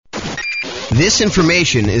This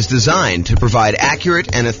information is designed to provide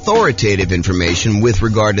accurate and authoritative information with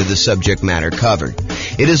regard to the subject matter covered.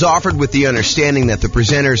 It is offered with the understanding that the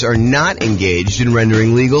presenters are not engaged in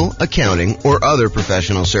rendering legal, accounting, or other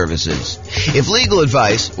professional services. If legal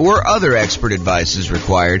advice or other expert advice is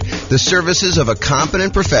required, the services of a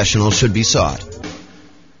competent professional should be sought.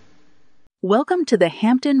 Welcome to the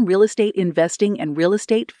Hampton Real Estate Investing and Real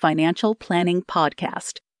Estate Financial Planning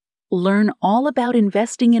Podcast. Learn all about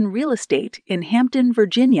investing in real estate in Hampton,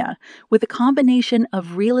 Virginia, with a combination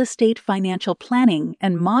of real estate financial planning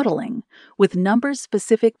and modeling with numbers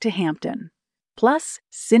specific to Hampton, plus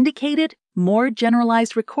syndicated, more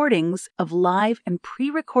generalized recordings of live and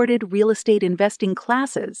pre-recorded real estate investing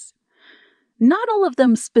classes. Not all of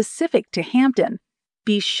them specific to Hampton.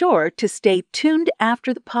 Be sure to stay tuned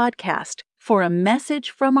after the podcast for a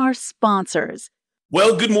message from our sponsors.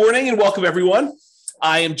 Well, good morning and welcome, everyone.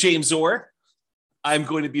 I am James Orr. I'm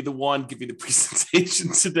going to be the one giving the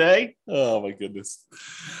presentation today. Oh, my goodness.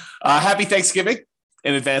 Happy Thanksgiving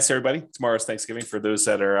in advance, everybody. Tomorrow's Thanksgiving for those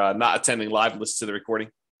that are not attending live and listen to the recording.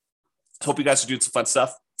 Hope you guys are doing some fun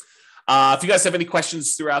stuff. If you guys have any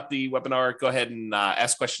questions throughout the webinar, go ahead and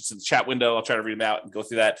ask questions in the chat window. I'll try to read them out and go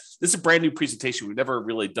through that. This is a brand new presentation. We've never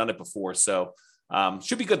really done it before, so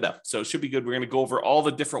should be good, though. So it should be good. We're going to go over all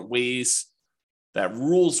the different ways that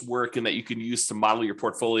rules work and that you can use to model your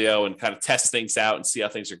portfolio and kind of test things out and see how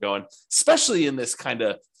things are going, especially in this kind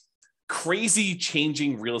of crazy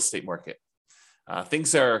changing real estate market.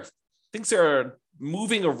 Things are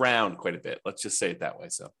moving around quite a bit. Let's just say it that way.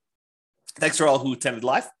 So thanks for all who attended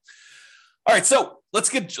live. All right, so let's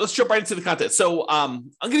jump right into the content. So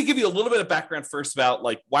I'm going to give you a little bit of background first about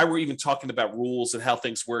like why we're even talking about rules and how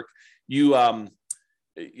things work.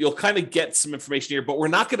 You'll kind of get some information here, but we're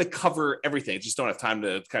not going to cover everything. I just don't have time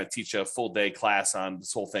to kind of teach a full day class on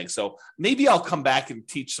this whole thing. So maybe I'll come back and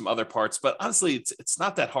teach some other parts, but honestly, it's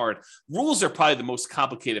not that hard. Rules are probably the most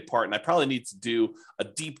complicated part, and I probably need to do a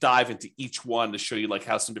deep dive into each one to show you like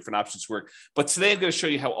how some different options work. But today I'm going to show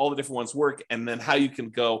you how all the different ones work and then how you can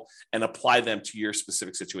go and apply them to your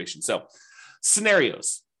specific situation. So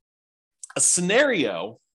scenarios. A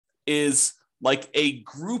scenario is like a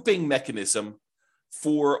grouping mechanism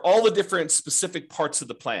for all the different specific parts of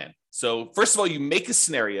the plan. So first of all, you make a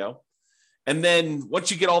scenario. And then once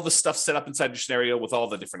you get all the stuff set up inside your scenario with all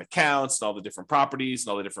the different accounts and all the different properties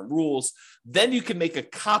and all the different rules, then you can make a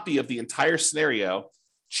copy of the entire scenario,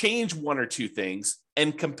 change one or two things,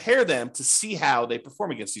 and compare them to see how they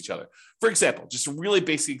perform against each other. For example, just a really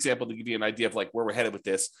basic example to give you an idea of like where we're headed with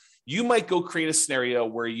this. You might go create a scenario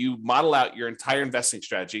where you model out your entire investing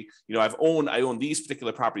strategy. You know, I own these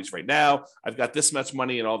particular properties right now. I've got this much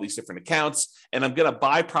money in all these different accounts, and I'm going to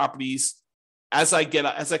buy properties as I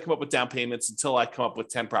come up with down payments until I come up with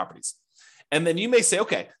 10 properties. And then you may say,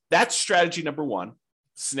 okay, that's strategy number one,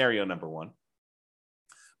 scenario number one.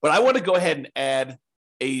 But I want to go ahead and add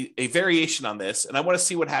a variation on this, and I want to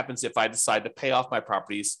see what happens if I decide to pay off my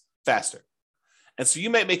properties faster. And so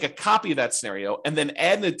you might make a copy of that scenario and then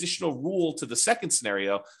add an additional rule to the second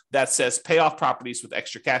scenario that says pay off properties with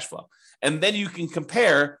extra cash flow. And then you can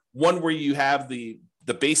compare one where you have the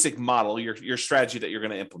basic model, your strategy that you're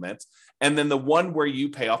going to implement, and then the one where you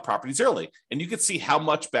pay off properties early. And you can see how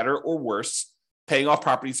much better or worse paying off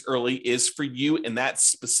properties early is for you in that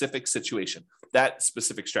specific situation, that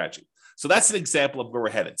specific strategy. So that's an example of where we're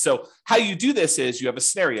headed. So how you do this is you have a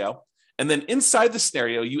scenario, and then inside the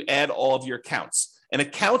scenario, you add all of your accounts. And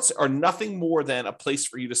accounts are nothing more than a place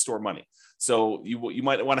for you to store money. So you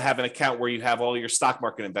might want to have an account where you have all your stock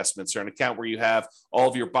market investments, or an account where you have all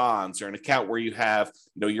of your bonds, or an account where you have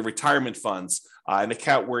your retirement funds, an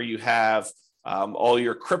account where you have all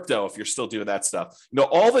your crypto, if you're still doing that stuff.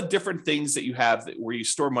 All the different things that you have where you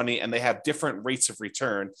store money, and they have different rates of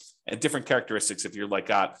return and different characteristics. If you're like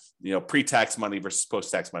got pre-tax money versus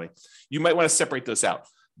post-tax money, you might want to separate those out.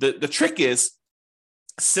 The trick is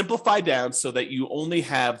simplify down so that you only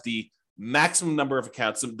have the maximum number of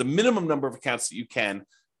accounts, the minimum number of accounts that you can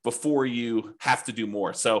before you have to do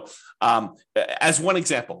more. So as one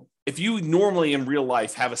example, if you normally in real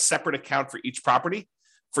life have a separate account for each property,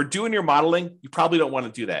 for doing your modeling, you probably don't want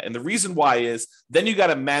to do that. And the reason why is then you got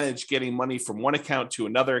to manage getting money from one account to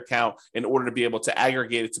another account in order to be able to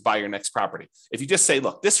aggregate it to buy your next property. If you just say,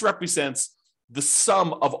 look, this represents the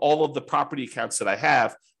sum of all of the property accounts that I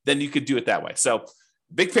have, then you could do it that way. So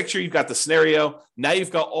big picture, you've got the scenario. Now you've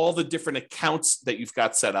got all the different accounts that you've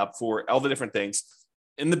got set up for all the different things.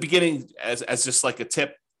 In the beginning, as just like a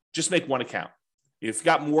tip, just make one account. If you've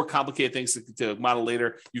got more complicated things to model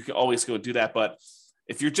later, you can always go do that. But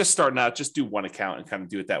if you're just starting out, just do one account and kind of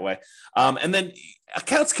do it that way. And then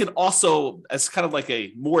accounts can also, as kind of like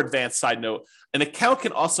a more advanced side note, an account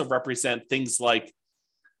can also represent things like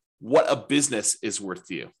what a business is worth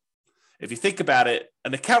to you. If you think about it,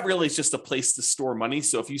 an account really is just a place to store money.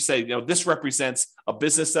 So if you say, this represents a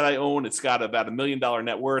business that I own, it's got about $1 million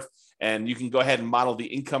net worth, and you can go ahead and model the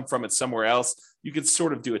income from it somewhere else, you can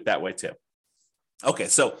sort of do it that way too. Okay,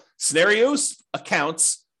 so scenarios,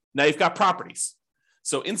 accounts, now you've got properties.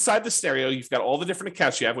 So inside the scenario, you've got all the different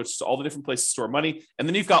accounts you have, which is all the different places to store money. And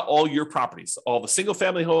then you've got all your properties, all the single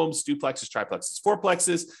family homes, duplexes, triplexes,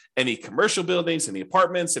 fourplexes, any commercial buildings, any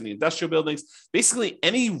apartments, any industrial buildings, basically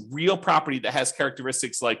any real property that has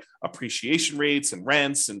characteristics like appreciation rates and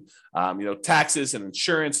rents and taxes and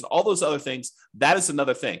insurance and all those other things. That is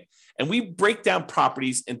another thing. And we break down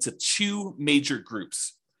properties into two major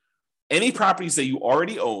groups. Any properties that you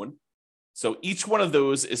already own. So each one of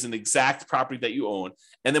those is an exact property that you own.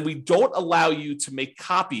 And then we don't allow you to make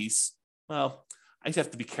copies. Well, I just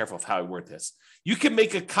have to be careful of how I word this. You can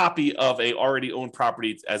make a copy of a already owned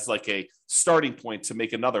property as like a starting point to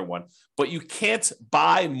make another one, but you can't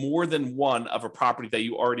buy more than one of a property that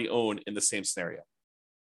you already own in the same scenario.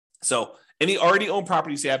 So any already owned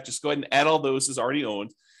properties you have, just go ahead and add all those as already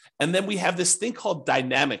owned. And then we have this thing called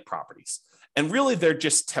dynamic properties. And really, they're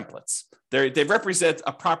just templates. They represent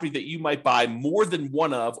a property that you might buy more than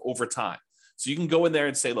one of over time. So you can go in there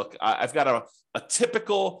and say, look, I've got a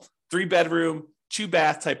typical 3-bedroom,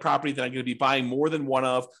 2-bath type property that I'm going to be buying more than one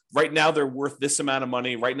of. Right now, they're worth this amount of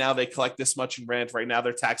money. Right now, they collect this much in rent. Right now,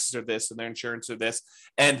 their taxes are this and their insurance are this.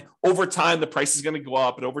 And over time, the price is going to go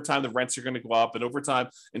up. And over time, the rents are going to go up. And over time,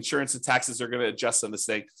 insurance and taxes are going to adjust on this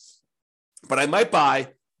thing. But I might buy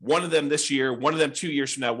one of them this year, one of them 2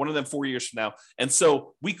 years from now, one of them 4 years from now. And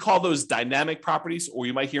so we call those dynamic properties, or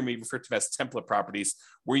you might hear me refer to them as template properties,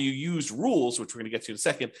 where you use rules, which we're going to get to in a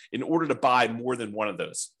second, in order to buy more than one of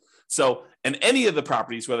those. So, and any of the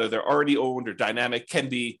properties, whether they're already owned or dynamic, can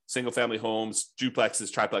be single family homes,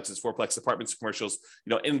 duplexes, triplexes, fourplexes, apartments, commercials,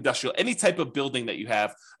 industrial, any type of building that you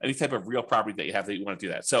have, any type of real property that you have that you want to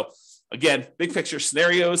do that. So again, big picture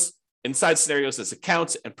scenarios, inside scenarios as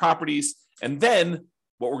accounts and properties. And then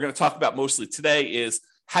what we're going to talk about mostly today is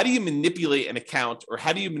how do you manipulate an account or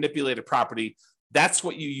how do you manipulate a property? That's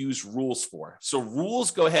what you use rules for. So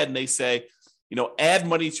rules go ahead and they say, add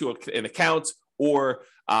money to an account, or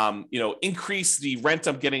increase the rent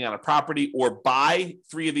I'm getting on a property, or buy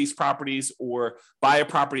 3 of these properties, or buy a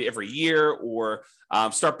property every year, or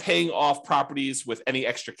start paying off properties with any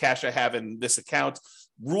extra cash I have in this account.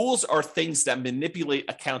 Rules are things that manipulate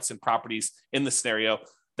accounts and properties in the scenario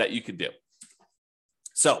that you could do.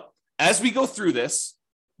 So as we go through this,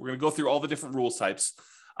 we're going to go through all the different rules types.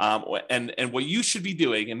 And what you should be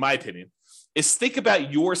doing, in my opinion, is think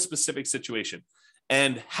about your specific situation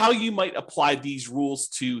and how you might apply these rules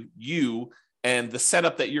to you and the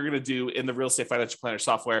setup that you're going to do in the Real Estate Financial Planner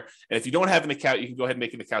software. And if you don't have an account, you can go ahead and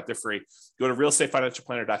make an account. They're free. Go to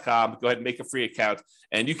realestatefinancialplanner.com, go ahead and make a free account.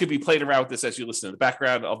 And you could be playing around with this as you listen in the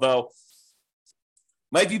background, although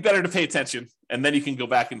might be better to pay attention, and then you can go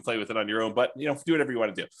back and play with it on your own. But, do whatever you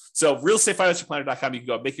want to do. So realestatefinancialplanner.com, you can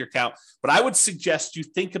go and make your account. But I would suggest you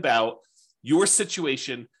think about your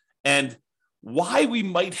situation and why we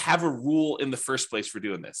might have a rule in the first place for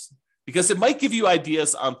doing this. Because it might give you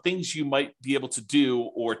ideas on things you might be able to do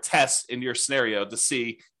or test in your scenario to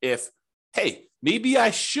see if, hey, maybe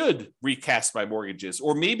I should recast my mortgages,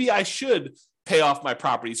 or maybe I should pay off my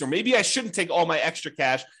properties, or maybe I shouldn't take all my extra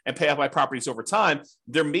cash and pay off my properties over time.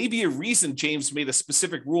 There may be a reason James made a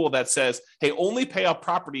specific rule that says, hey, only pay off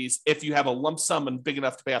properties if you have a lump sum and big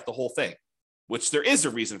enough to pay off the whole thing, which there is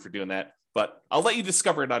a reason for doing that, but I'll let you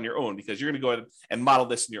discover it on your own because you're going to go ahead and model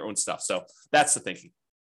this in your own stuff. So that's the thinking.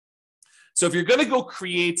 So if you're going to go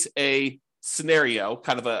create a scenario,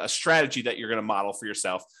 kind of a strategy that you're going to model for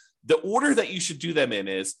yourself, the order that you should do them in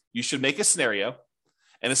is you should make a scenario.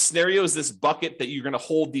 And a scenario is this bucket that you're going to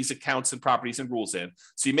hold these accounts and properties and rules in.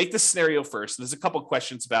 So you make the scenario first. There's a couple of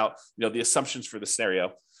questions about the assumptions for the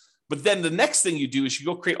scenario. But then the next thing you do is you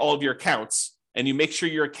go create all of your accounts and you make sure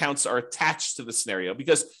your accounts are attached to the scenario,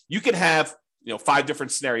 because you can have 5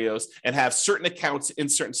 different scenarios and have certain accounts in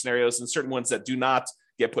certain scenarios and certain ones that do not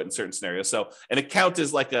get put in certain scenarios. So an account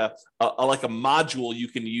is like a module you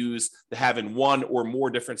can use to have in one or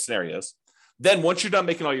more different scenarios. Then once you're done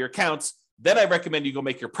making all your accounts, then I recommend you go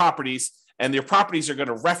make your properties, and your properties are going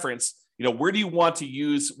to reference, where do you want to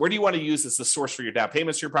use as the source for your down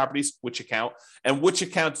payments for your properties, which account, and which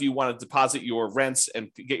account do you want to deposit your rents and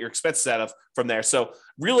get your expenses out of from there. So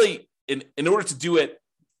really, in order to do it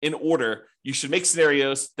in order. You should make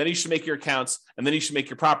scenarios, then you should make your accounts, and then you should make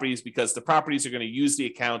your properties, because the properties are going to use the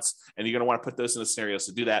accounts and you're going to want to put those in the scenarios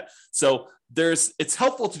to do that. So it's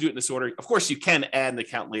helpful to do it in this order. Of course, you can add an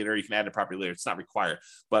account later. You can add a property later. It's not required,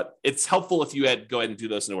 but it's helpful if you go ahead and do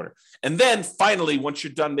those in order. And then finally, once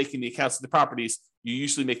you're done making the accounts of the properties, you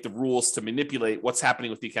usually make the rules to manipulate what's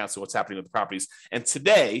happening with the accounts and what's happening with the properties. And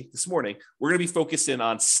this morning, we're going to be focused in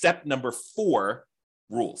on step number 4,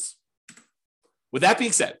 rules. With that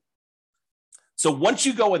being said, so once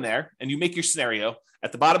you go in there and you make your scenario,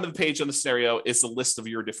 at the bottom of the page on the scenario is the list of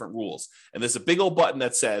your different rules. And there's a big old button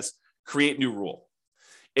that says create new rule.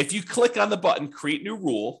 If you click on the button, create new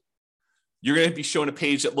rule, you're going to be shown a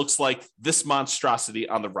page that looks like this monstrosity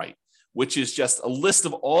on the right, which is just a list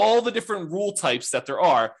of all the different rule types that there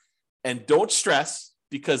are. And don't stress,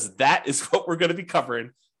 because that is what we're going to be covering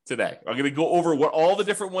today. I'm going to go over what all the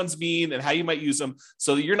different ones mean and how you might use them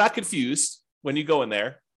so that you're not confused when you go in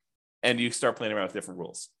there and you start playing around with different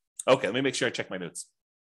rules. Okay, let me make sure I check my notes.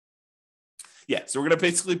 Yeah, so we're going to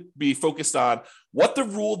basically be focused on what the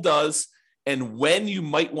rule does and when you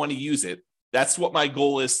might want to use it. That's what my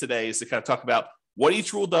goal is today, is to kind of talk about what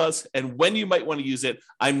each rule does and when you might want to use it.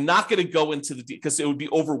 I'm not going to go into because it would be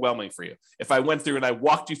overwhelming for you. If I went through and I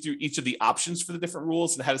walked you through each of the options for the different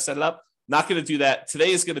rules and how to set it up, not going to do that.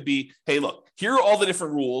 Today is going to be, hey, look, here are all the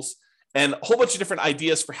different rules and a whole bunch of different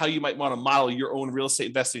ideas for how you might want to model your own real estate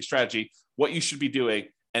investing strategy, what you should be doing,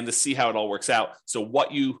 and to see how it all works out. So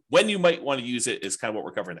when you might want to use it is kind of what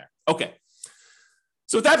we're covering there. Okay.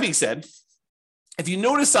 So with that being said, if you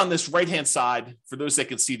notice on this right-hand side, for those that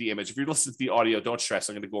can see the image, if you're listening to the audio, don't stress,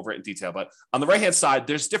 I'm going to go over it in detail. But on the right-hand side,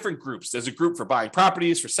 there's different groups. There's a group for buying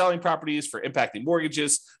properties, for selling properties, for impacting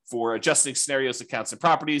mortgages, for adjusting scenarios, accounts, and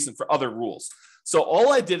properties, and for other rules. So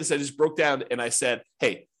all I did is I just broke down and I said,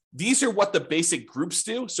 hey, these are what the basic groups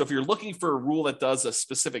do. So if you're looking for a rule that does a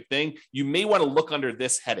specific thing, you may want to look under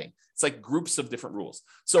this heading. It's like groups of different rules.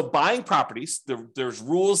 So buying properties, there's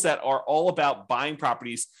rules that are all about buying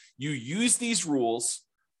properties. You use these rules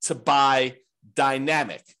to buy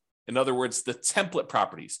dynamic. In other words, the template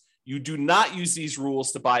properties. You do not use these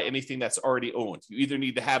rules to buy anything that's already owned. You either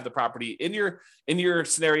need to have the property in your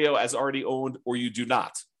scenario as already owned, or you do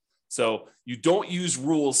not. So you don't use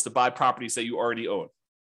rules to buy properties that you already own.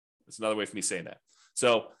 That's another way for me saying that.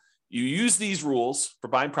 So you use these rules for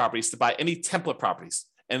buying properties to buy any template properties.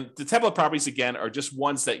 And the template properties, again, are just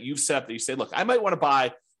ones that you've set up that you say, look, I might want to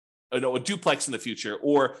buy a duplex in the future,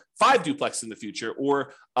 or 5 duplexes in the future,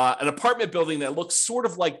 or an apartment building that looks sort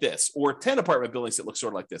of like this, or 10 apartment buildings that look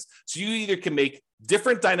sort of like this. So you either can make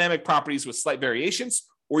different dynamic properties with slight variations,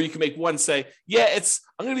 or you can make one say, yeah,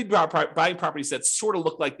 I'm going to be buying properties that sort of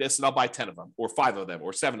look like this, and I'll buy 10 of them, or 5 of them,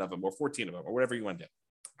 or 7 of them, or 14 of them, or whatever you want to do.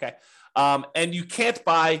 Okay. And you can't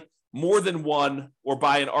buy more than one or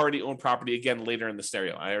buy an already owned property again later in the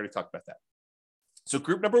scenario. I already talked about that. So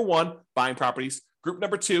group number 1, buying properties. Group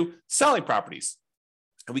number 2, selling properties.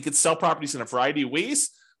 And we could sell properties in a variety of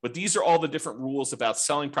ways, but these are all the different rules about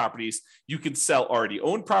selling properties. You can sell already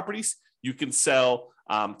owned properties. You can sell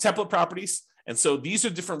template properties. And so these are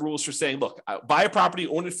different rules for saying, look, buy a property,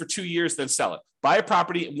 own it for 2 years, then sell it. Buy a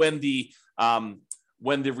property when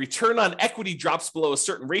the return on equity drops below a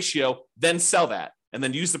certain ratio, then sell that, and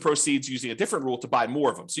then use the proceeds using a different rule to buy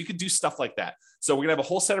more of them. So you can do stuff like that. So we're going to have a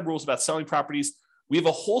whole set of rules about selling properties. We have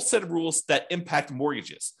a whole set of rules that impact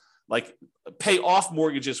mortgages, like pay off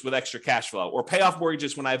mortgages with extra cash flow, or pay off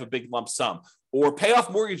mortgages when I have a big lump sum, or pay off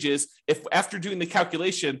mortgages if after doing the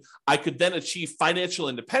calculation, I could then achieve financial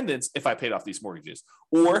independence if I paid off these mortgages,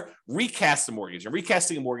 or recast a mortgage. And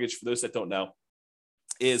recasting a mortgage, for those that don't know,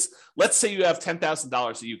 is, let's say you have $10,000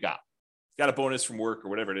 that you got a bonus from work or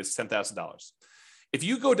whatever it is, $10,000. If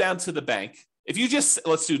you go down to the bank,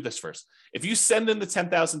 let's do this first. If you send in the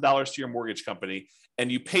 $10,000 to your mortgage company and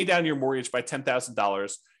you pay down your mortgage by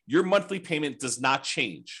 $10,000, your monthly payment does not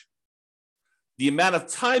change. The amount of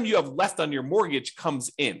time you have left on your mortgage comes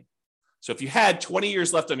in. So if you had 20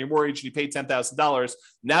 years left on your mortgage and you paid $10,000,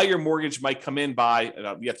 now your mortgage might come in by,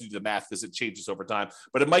 you have to do the math because it changes over time,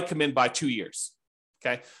 but it might come in by 2 years.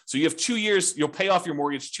 Okay. So you have 2 years, you'll pay off your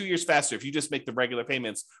mortgage 2 years faster if you just make the regular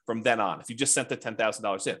payments from then on, if you just sent the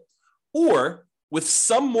 $10,000 in. Or with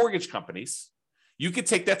some mortgage companies, you could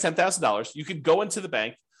take that $10,000, you could go into the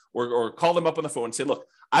bank or call them up on the phone and say, look,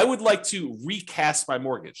 I would like to recast my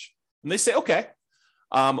mortgage. And they say, okay,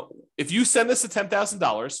 if you send us the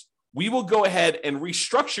 $10,000, we will go ahead and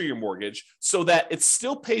restructure your mortgage so that it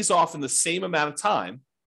still pays off in the same amount of time,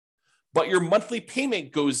 but your monthly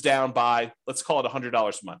payment goes down by, let's call it $100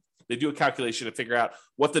 a month. They do a calculation to figure out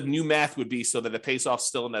what the new math would be so that it pays off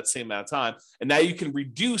still in that same amount of time. And now you can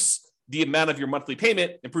reduce the amount of your monthly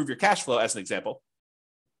payment, improve your cash flow, as an example,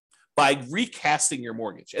 by recasting your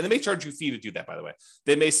mortgage. And they may charge you a fee to do that, by the way.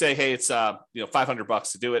 They may say, hey, it's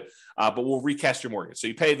 $500 to do it, but we'll recast your mortgage. So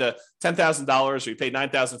you pay the $10,000 or you pay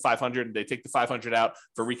 $9,500 and they take the $500 out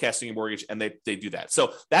for recasting your mortgage, and they do that.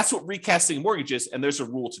 So that's what recasting a mortgage is, and there's a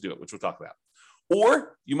rule to do it, which we'll talk about.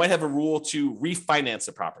 Or you might have a rule to refinance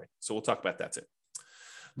a property. So we'll talk about that too.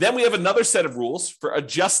 Then we have another set of rules for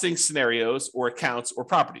adjusting scenarios or accounts or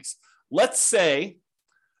properties. Let's say,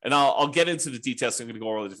 and I'll get into the details, so I'm going to go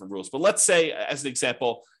over all the different rules. But let's say, as an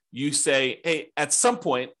example, you say, hey, at some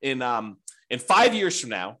point in 5 years from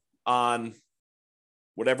now, on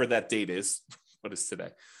whatever that date is, what is today?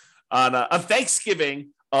 On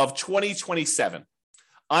Thanksgiving of 2027,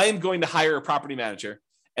 I am going to hire a property manager,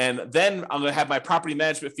 and then I'm going to have my property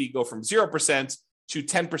management fee go from 0% to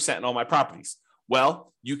 10% in all my properties.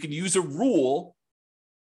 Well, you can use a rule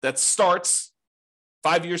that starts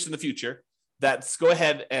 5 years in the future that's go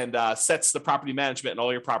ahead and sets the property management and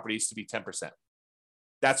all your properties to be 10%.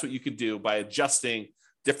 That's what you can do by adjusting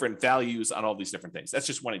different values on all these different things. That's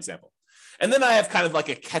just one example. And then I have kind of like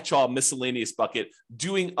a catch-all miscellaneous bucket,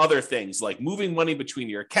 doing other things like moving money between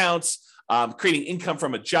your accounts, creating income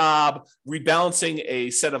from a job, rebalancing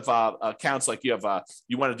a set of accounts, like you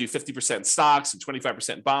want to do 50% stocks and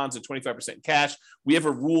 25% bonds and 25% cash. We have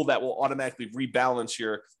a rule that will automatically rebalance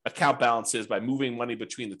your account balances by moving money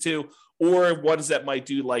between the two. Or ones that might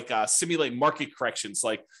do like simulate market corrections.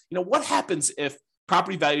 Like, what happens if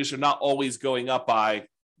property values are not always going up by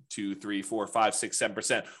 2, 3, 4, 5, 6,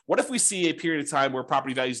 7%? What if we see a period of time where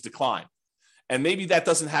property values decline? And maybe that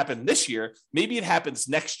doesn't happen this year. Maybe it happens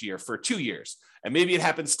next year for 2 years. And maybe it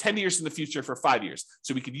happens 10 years in the future for 5 years.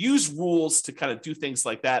 So we could use rules to kind of do things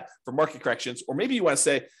like that for market corrections. Or maybe you want to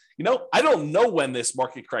say, I don't know when this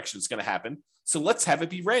market correction is going to happen, so let's have it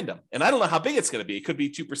be random. And I don't know how big it's going to be. It could be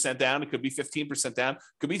 2% down. It could be 15% down. It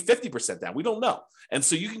could be 50% down. We don't know. And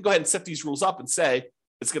so you can go ahead and set these rules up and say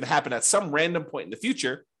it's going to happen at some random point in the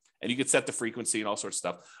future, and you could set the frequency and all sorts of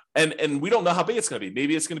stuff. And we don't know how big it's going to be.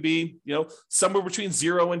 Maybe it's going to be, somewhere between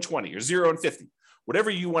 0 and 20 or 0 and 50,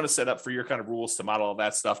 whatever you want to set up for your kind of rules to model all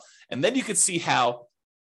that stuff. And then you can see how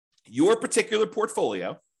your particular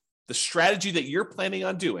portfolio, the strategy that you're planning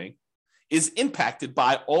on doing, is impacted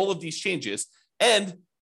by all of these changes. And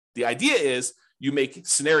the idea is you make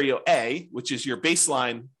scenario A, which is your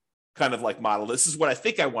baseline kind of like model. This is what I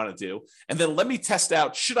think I want to do. And then let me test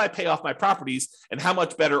out, should I pay off my properties and how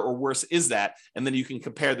much better or worse is that? And then you can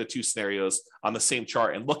compare the two scenarios on the same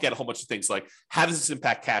chart and look at a whole bunch of things like, how does this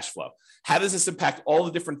impact cash flow? How does this impact all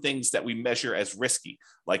the different things that we measure as risky,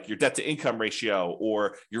 like your debt to income ratio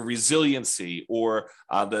or your resiliency or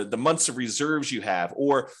the months of reserves you have,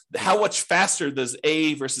 or how much faster does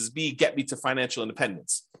A versus B get me to financial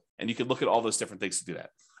independence? And you can look at all those different things to do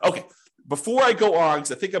that. Okay. Before I go on,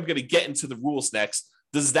 because I think I'm going to get into the rules next,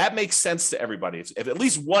 does that make sense to everybody? If at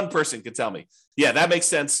least one person can tell me, yeah, that makes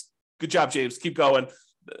sense. Good job, James. Keep going.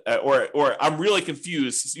 Or I'm really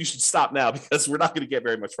confused. You should stop now because we're not going to get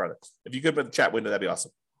very much further. If you could put the chat window, that'd be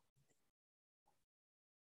awesome.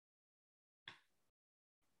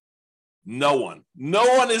 No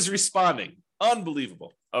one is responding.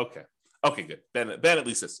 Unbelievable. Okay, good. Ben at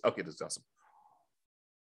least is. Okay, this is awesome.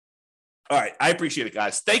 All right, I appreciate it,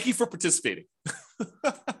 guys. Thank you for participating.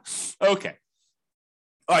 Okay.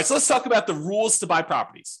 All right, so let's talk about the rules to buy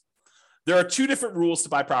properties. There are two different rules to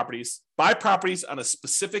buy properties. Buy properties on a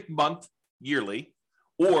specific month, yearly,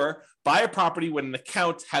 or buy a property when an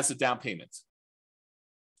account has a down payment.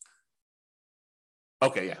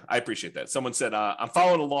 Okay, yeah, I appreciate that. Someone said, I'm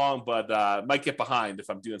following along, but might get behind if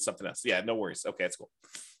I'm doing something else. Yeah, no worries. Okay, that's cool.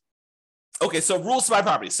 Okay, so rules to buy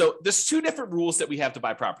properties. So there's two different rules that we have to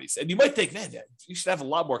buy properties. And you might think, man, you should have a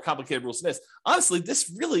lot more complicated rules than this. Honestly,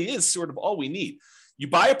 this really is sort of all we need. You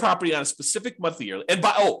buy a property on a specific monthly year. And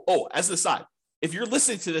as an aside, if you're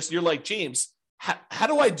listening to this and you're like, James, how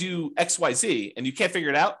do I do XYZ? And you can't figure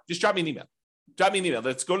it out, just drop me an email. Drop me an email.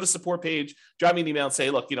 Let's go to the support page, drop me an email and say,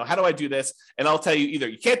 look, how do I do this? And I'll tell you either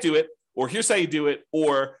you can't do it, or here's how you do it,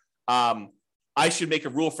 or I should make a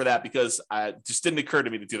rule for that because it just didn't occur to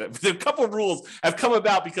me to do that. But a couple of rules have come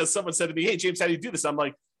about because someone said to me, hey, James, how do you do this? I'm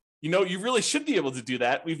like, you really should be able to do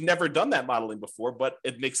that. We've never done that modeling before, but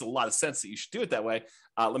it makes a lot of sense that you should do it that way.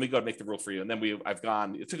 Let me go and make the rule for you. And then I've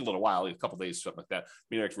gone, it took a little while, a couple of days, something like that.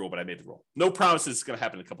 We didn't make the rule, but I made the rule. No promises it's going to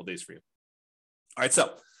happen in a couple of days for you. All right,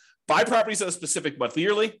 so buy properties on a specific monthly,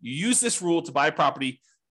 yearly. You use this rule to buy property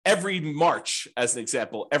every March, as an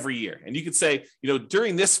example, every year. And you could say,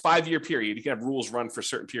 during this 5-year period, you can have rules run for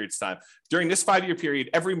certain periods of time. During this 5-year period,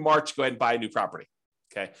 every March, go ahead and buy a new property.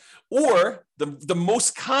 Okay. Or the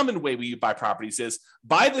most common way we buy properties is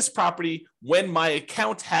buy this property when my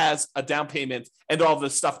account has a down payment and all the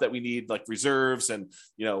stuff that we need, like reserves and,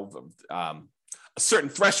 a certain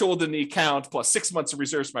threshold in the account, plus 6 months of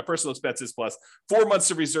reserves for my personal expenses, plus 4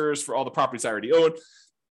 months of reserves for all the properties I already own,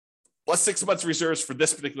 plus 6 months of reserves for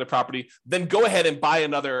this particular property. Then go ahead and buy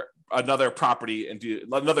another property and do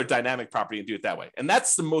another dynamic property and do it that way. And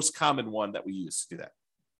that's the most common one that we use to do that.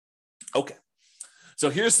 Okay. So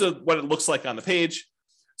here's what it looks like on the page.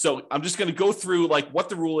 So I'm just going to go through like what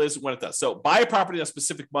the rule is when it does. So buy a property in a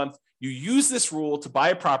specific month. You use this rule to buy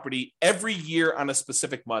a property every year on a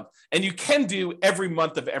specific month. And you can do every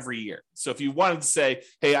month of every year. So if you wanted to say,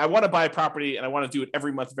 hey, I want to buy a property and I want to do it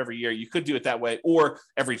every month of every year, you could do it that way, or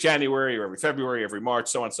every January or every February, every March,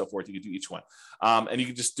 so on and so forth. You could do each one. And you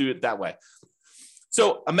can just do it that way.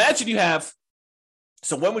 So imagine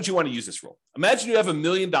so when would you want to use this rule? Imagine you have $1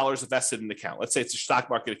 million invested in an account. Let's say it's a stock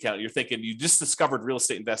market account. You're thinking you just discovered real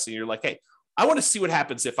estate investing. You're like, hey, I want to see what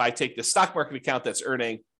happens if I take the stock market account that's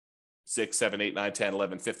earning 6, 7, 8, 9, 10,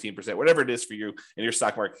 11, 15%, whatever it is for you in your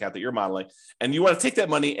stock market account that you're modeling. And you want to take that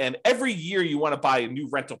money and every year you want to buy a new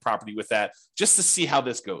rental property with that just to see how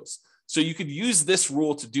this goes. So you could use this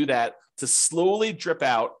rule to do that, to slowly drip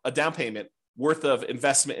out a down payment worth of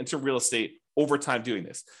investment into real estate over time doing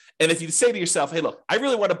this. And if you say to yourself, hey, look, I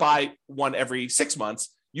really want to buy one every 6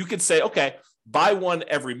 months, you could say, okay, buy one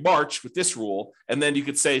every March with this rule. And then you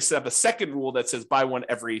could set up a second rule that says buy one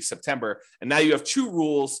every September. And now you have 2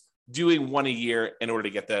 rules doing one a year in order to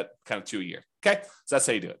get that kind of 2 a year. Okay. So that's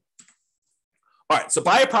how you do it. All right. So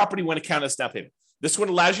buy a property when account has down payment. This one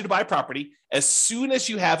allows you to buy property as soon as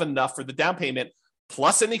you have enough for the down payment,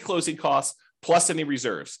 plus any closing costs, plus any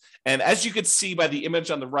reserves. And as you can see by the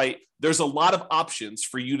image on the right, there's a lot of options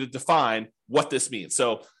for you to define what this means.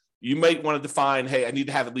 So you might want to define, hey, I need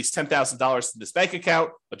to have at least $10,000 in this bank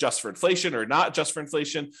account, adjust for inflation or not adjust for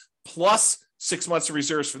inflation, plus 6 months of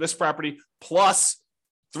reserves for this property, plus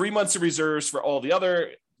 3 months of reserves for all the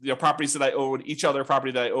other properties that I own, each other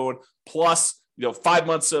property that I own, plus 5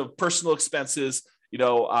 months of personal expenses,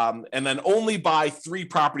 and then only buy 3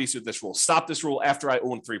 properties with this rule. Stop this rule after I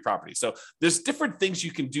own 3 properties. So there's different things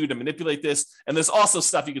you can do to manipulate this. And there's also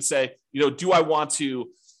stuff you could say, do I want to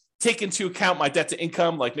take into account my debt to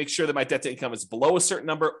income, like make sure that my debt to income is below a certain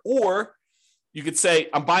number, or you could say,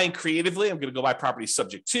 I'm buying creatively. I'm going to go buy properties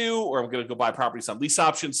subject to, or I'm going to go buy properties on lease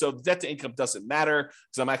options. So the debt to income doesn't matter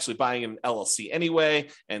because I'm actually buying an LLC anyway.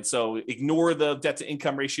 And so ignore the debt to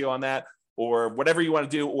income ratio on that, or whatever you want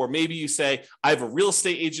to do. Or maybe you say, I have a real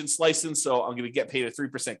estate agent's license, so I'm going to get paid a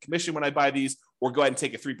 3% commission when I buy these, or go ahead and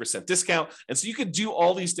take a 3% discount. And so you could do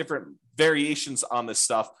all these different variations on this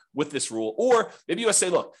stuff with this rule. Or maybe you say,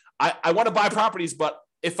 look, I want to buy properties, but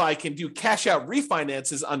if I can do cash out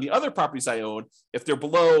refinances on the other properties I own, if they're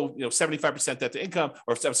below 75% debt to income,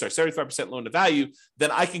 or 75% loan to value,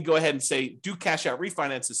 then I can go ahead and say, do cash out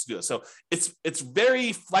refinances to do it. So it's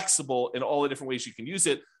very flexible in all the different ways you can use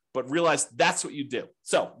it, but realize that's what you do.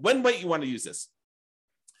 So when might you want to use this?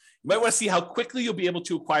 You might want to see how quickly you'll be able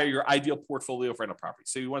to acquire your ideal portfolio of rental property.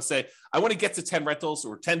 So you want to say, I want to get to 10 rentals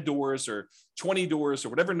or 10 doors or 20 doors or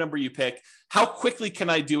whatever number you pick. How quickly can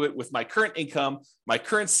I do it with my current income, my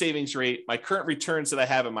current savings rate, my current returns that I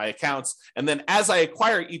have in my accounts? And then as I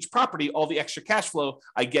acquire each property, all the extra cash flow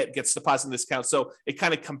I get gets deposited in this account. So it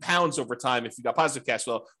kind of compounds over time if you got positive cash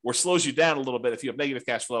flow, or slows you down a little bit if you have negative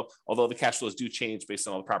cash flow, although the cash flows do change based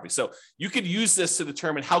on all the properties. So you could use this to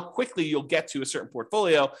determine how quickly you'll get to a certain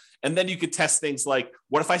portfolio. And then you could test things like,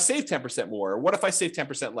 what if I save 10% more? Or what if I save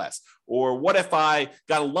 10% less? Or what if I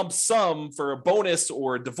got a lump sum for a bonus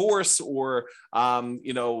or a divorce or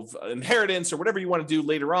inheritance or whatever you want to do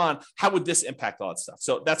later on? How would this impact all that stuff?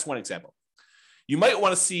 So that's one example. You might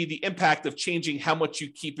want to see the impact of changing how much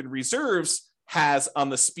you keep in reserves has on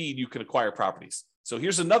the speed you can acquire properties. So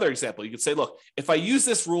here's another example. You could say, look, if I use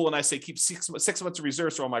this rule and I say keep six months of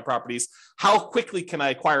reserves for all my properties, how quickly can I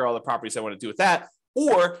acquire all the properties I want to do with that?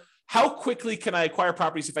 Or how quickly can I acquire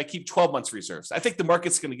properties if I keep 12 months reserves? I think the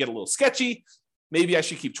market's going to get a little sketchy. Maybe I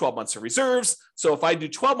should keep 12 months of reserves. So if I do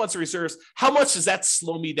 12 months of reserves, how much does that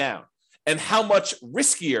slow me down? And how much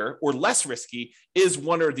riskier or less risky is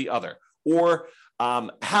one or the other? Or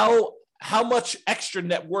how much extra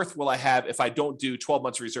net worth will I have if I don't do 12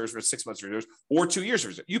 months of reserves versus 6 months of reserves or 2 years of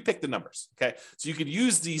reserves? You pick the numbers, okay? So you could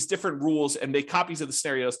use these different rules and make copies of the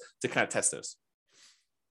scenarios to kind of test those.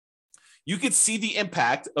 You could see the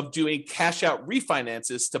impact of doing cash out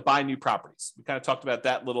refinances to buy new properties. We kind of talked about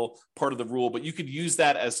that little part of the rule, but you could use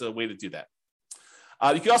that as a way to do that.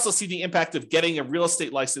 You can also see the impact of getting a real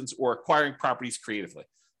estate license or acquiring properties creatively.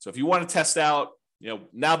 So if you want to test out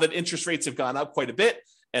Now that interest rates have gone up quite a bit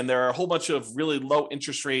and there are a whole bunch of really low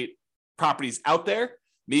interest rate properties out there,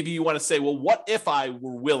 maybe you want to say, well, what if I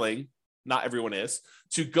were willing, not everyone is,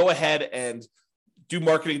 to go ahead and do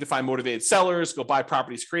marketing to find motivated sellers, go buy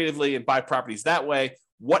properties creatively and buy properties that way?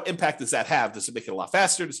 What impact does that have? Does it make it a lot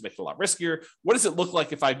faster? Does it make it a lot riskier? What does it look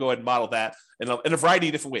like if I go ahead and model that in a variety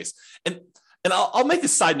of different ways? And I'll make a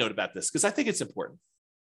side note about this because I think it's important.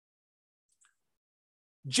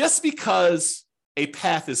 Just because a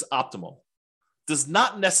path is optimal does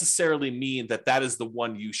not necessarily mean that that is the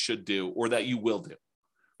one you should do or that you will do,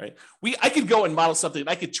 right? I could go and model something and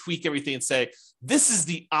I could tweak everything and say, this is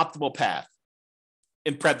the optimal path,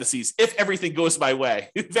 in parentheses, if everything goes my way,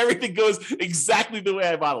 if everything goes exactly the way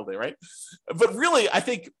I modeled it, right? But really, I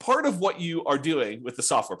think part of what you are doing with the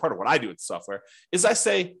software, part of what I do with the software, is I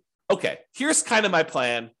say, okay, here's kind of my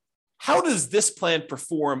plan. How does this plan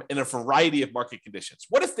perform in a variety of market conditions?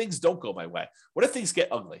 What if things don't go my way? What if things get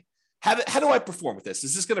ugly? How do I perform with this?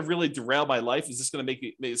 Is this going to really derail my life? Is this going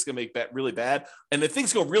to make that really bad? And if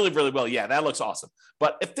things go really, really well, yeah, that looks awesome.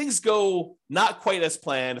 But if things go not quite as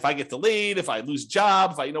planned, if I get delayed, if I lose a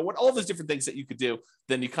job, what all those different things that you could do,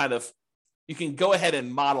 then you can go ahead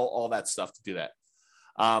and model all that stuff to do that.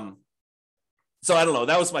 So I don't know.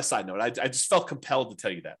 That was my side note. I just felt compelled to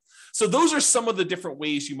tell you that. So those are some of the different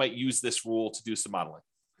ways you might use this rule to do some modeling.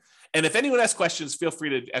 And if anyone has questions, feel free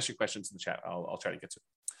to ask your questions in the chat. I'll try to get to it.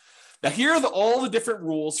 Now, here are all the different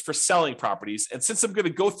rules for selling properties. And since I'm going to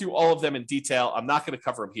go through all of them in detail, I'm not going to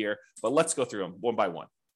cover them here, but let's go through them one by one.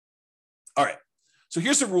 All right. So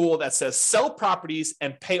here's a rule that says sell properties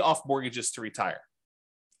and pay off mortgages to retire.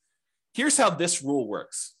 Here's how this rule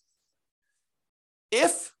works.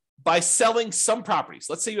 If by selling some properties,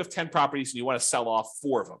 let's say you have 10 properties and you want to sell off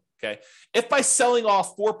 4 of them, okay? If by selling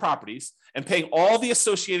off 4 properties and paying all the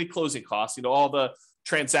associated closing costs, all the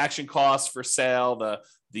transaction costs for sale, the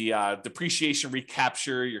depreciation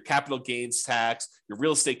recapture, your capital gains tax, your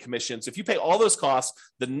real estate commissions. If you pay all those costs,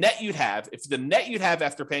 the net you'd have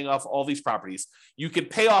after paying off all these properties, you could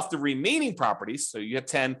pay off the remaining properties. So you have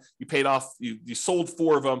 10, you paid off, you sold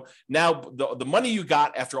 4 of them. Now the money you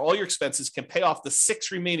got after all your expenses can pay off the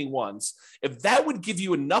 6 remaining ones. If that would give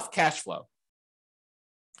you enough cash flow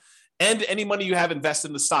and any money you have invested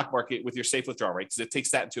in the stock market with your safe withdrawal rate, because it takes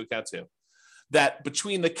that into account too, that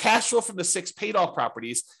between the cash flow from the 6 paid off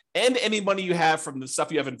properties and any money you have from the stuff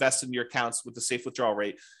you have invested in your accounts with the safe withdrawal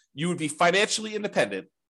rate, you would be financially independent.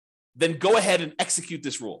 Then go ahead and execute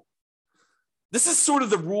this rule. This is sort of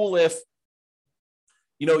the rule if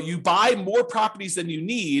you buy more properties than you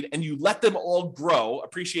need and you let them all grow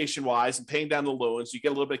appreciation wise and paying down the loans, you get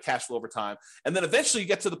a little bit of cash flow over time. And then eventually you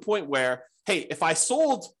get to the point where, hey, if I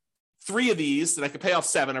sold 3 of these, then I could pay off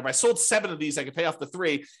 7. Or if I sold 7 of these, I could pay off the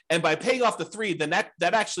 3. And by paying off the 3, then that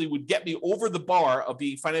actually would get me over the bar of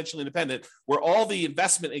being financially independent, where all the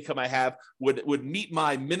investment income I have would meet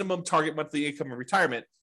my minimum target monthly income in retirement.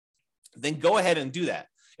 Then go ahead and do that.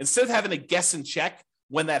 Instead of having to guess and check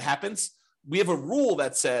when that happens, we have a rule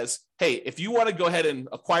that says, hey, if you want to go ahead and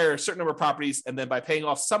acquire a certain number of properties, and then by paying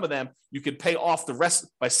off some of them, you could pay off the rest.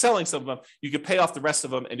 By selling some of them, you could pay off the rest of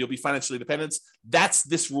them and you'll be financially independent. That's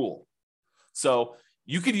this rule. So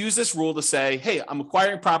you could use this rule to say, hey, I'm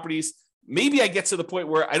acquiring properties. Maybe I get to the point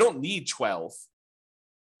where I don't need 12,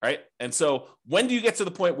 right? And so when do you get to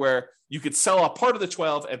the point where you could sell a part of the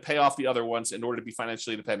 12 and pay off the other ones in order to be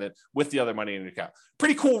financially independent with the other money in your account?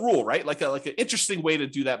 Pretty cool rule, right? Like an interesting way to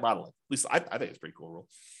do that modeling. At least I think it's a pretty cool rule.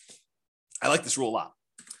 I like this rule a lot.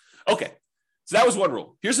 Okay, so that was one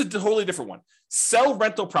rule. Here's a totally different one. Sell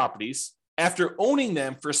rental properties after owning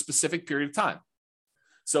them for a specific period of time.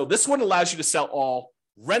 So this one allows you to sell all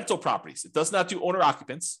rental properties. It does not do owner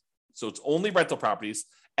occupants. So it's only rental properties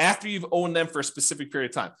after you've owned them for a specific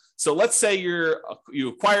period of time. So let's say you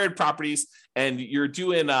acquired properties and you're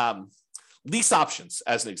doing lease options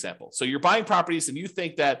as an example. So you're buying properties and you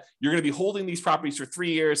think that you're going to be holding these properties for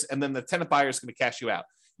 3 years and then the tenant buyer is going to cash you out.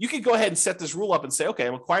 You can go ahead and set this rule up and say, okay,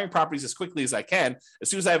 I'm acquiring properties as quickly as I can. As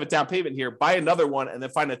soon as I have a down payment here, buy another one and then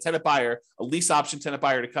find a tenant buyer, a lease option tenant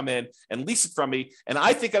buyer to come in and lease it from me. And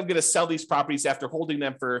I think I'm going to sell these properties after holding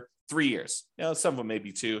them for 3 years. Some of them may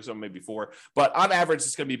be 2, some may be 4, but on average,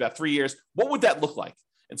 it's going to be about 3 years. What would that look like?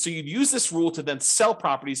 And so you'd use this rule to then sell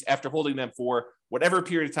properties after holding them for whatever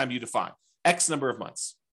period of time you define, X number of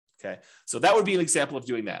months. Okay. So that would be an example of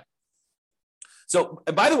doing that. So,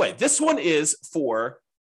 and by the way, this one is for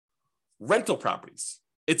rental properties.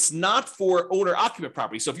 It's not for owner occupant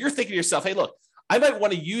properties. So if you're thinking to yourself, hey, look, I might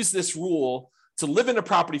want to use this rule to live in a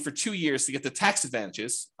property for 2 years to get the tax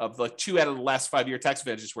advantages of like 2 out of the last 5 year tax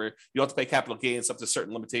advantages where you don't have to pay capital gains up to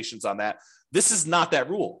certain limitations on that. This is not that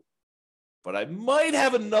rule. but I might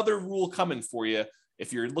have another rule coming for you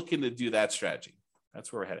if you're looking to do that strategy.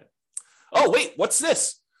 That's where we're headed. Oh, wait, what's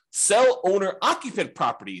this? Sell owner-occupant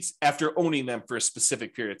properties after owning them for a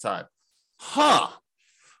specific period of time.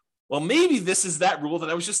 Well, maybe this is that rule that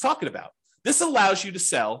I was just talking about. This allows you to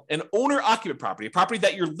sell an owner-occupant property, a property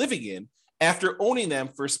that you're living in, after owning them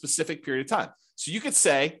for a specific period of time. So you could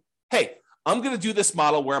say, hey, I'm going to do this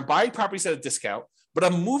model where I'm buying properties at a discount, but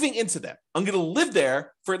I'm moving into them. I'm going to live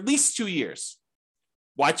there for at least 2 years.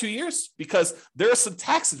 Why 2 years? Because there are some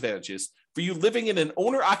tax advantages for you living in an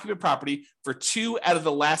owner-occupant property for 2 out of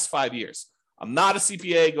the last 5 years. I'm not a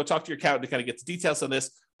CPA. Go talk to your accountant to kind of get the details on this.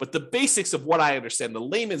 But the basics of what I understand, the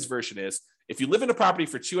layman's version is, if you live in a property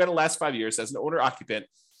for 2 out of the last 5 years as an owner-occupant,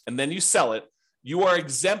 and then you sell it, you are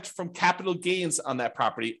exempt from capital gains on that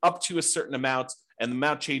property up to a certain amount, and the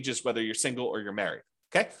amount changes whether you're single or you're married.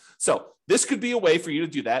 Okay, so this could be a way for you to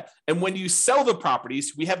do that. And when you sell the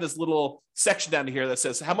properties, we have this little section down here that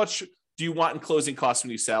says, how much do you want in closing costs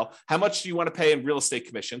when you sell? How much do you want to pay in real estate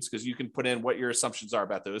commissions? Because you can put in what your assumptions are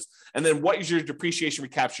about those. And then what is your depreciation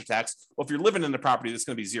recapture tax? Well, if you're living in the property, that's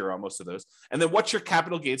going to be zero on most of those. And then what's your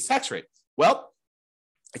capital gains tax rate? Well,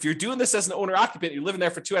 if you're doing this as an owner occupant, you're living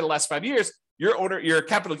there for 2 out of the last 5 years, your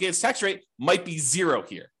capital gains tax rate might be zero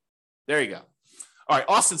here. There you go. All right.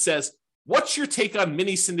 Austin says, what's your take on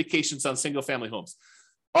mini syndications on single family homes?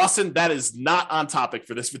 Austin, that is not on topic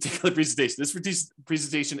for this particular presentation. This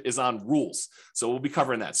presentation is on rules. So we'll be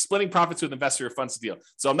covering that. Splitting profits with investor or funds deal.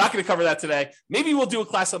 So I'm not going to cover that today. Maybe we'll do a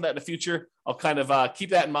class on that in the future. I'll kind of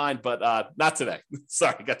keep that in mind, but not today.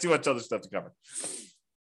 Sorry, got too much other stuff to cover.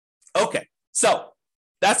 Okay, so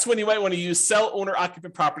that's when you might want to use sell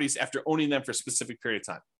owner-occupant properties after owning them for a specific period of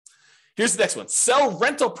time. Here's the next one. Sell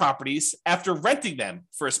rental properties after renting them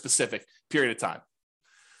for a specific period of time.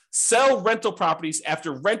 Sell rental properties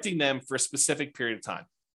after renting them for a specific period of time.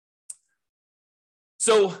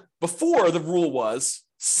 So before, the rule was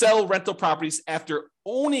sell rental properties after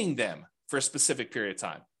owning them for a specific period of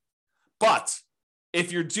time. But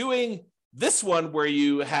if you're doing this one where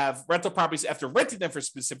you have rental properties after renting them for a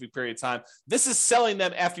specific period of time, this is selling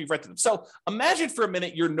them after you've rented them. So imagine for a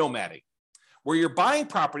minute you're nomading, where you're buying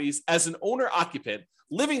properties as an owner-occupant,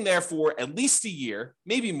 living there for at least a year,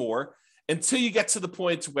 maybe more, until you get to the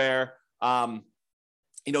point where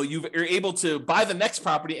you're able to buy the next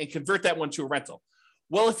property and convert that one to a rental.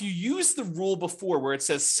 Well, if you use the rule before where it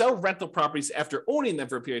says sell rental properties after owning them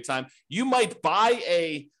for a period of time, you might buy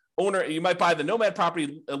the nomad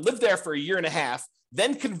property, live there for a year and a half,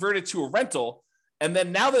 then convert it to a rental. And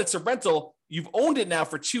then now that it's a rental, you've owned it now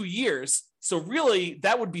for 2 years. So really,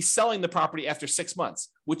 that would be selling the property after 6 months,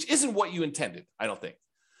 which isn't what you intended, I don't think.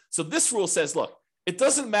 So this rule says, look, it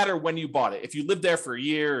doesn't matter when you bought it. If you lived there for a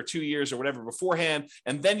year or 2 years or whatever beforehand,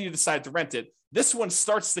 and then you decide to rent it, this one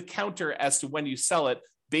starts the counter as to when you sell it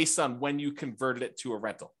based on when you converted it to a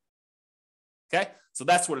rental. Okay, so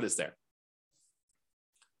that's what it is there.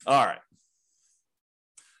 All right.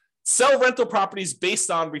 Sell rental properties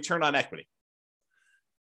based on return on equity.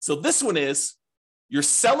 So this one is you're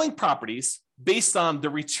selling properties based on the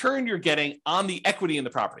return you're getting on the equity in the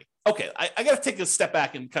property. Okay, I got to take a step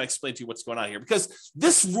back and kind of explain to you what's going on here, because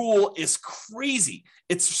this rule is crazy.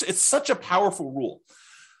 It's such a powerful rule.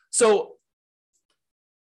 So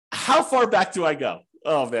how far back do I go?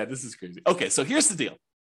 Oh man, this is crazy. Okay, so here's the deal.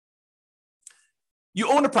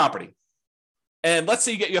 You own a property, and let's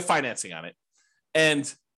say you have financing on it,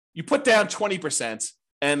 and you put down 20%,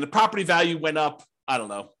 and the property value went up,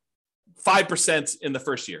 5% in the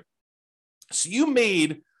first year. So you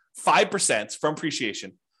made 5% from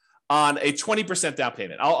appreciation on a 20% down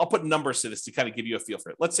payment. I'll put numbers to this to kind of give you a feel for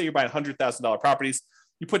it. Let's say you're buying $100,000 properties.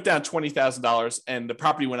 You put down $20,000 and the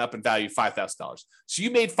property went up in value $5,000. So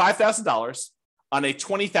you made $5,000 on a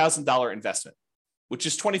 $20,000 investment, which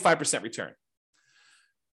is 25% return.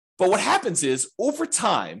 But what happens is over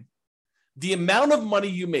time, the amount of money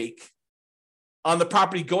you make on the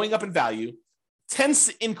property going up in value tends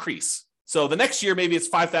to increase. So the next year, maybe it's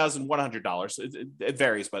 $5,100. It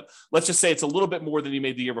varies, but let's just say it's a little bit more than you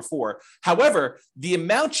made the year before. However, the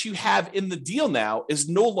amount you have in the deal now is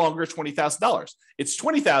no longer $20,000. It's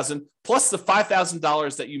 $20,000 plus the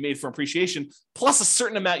 $5,000 that you made from appreciation, plus a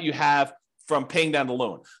certain amount you have from paying down the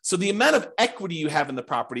loan. So the amount of equity you have in the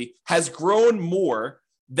property has grown more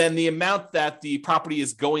than the amount that the property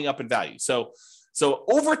is going up in value. So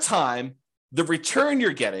over time, the return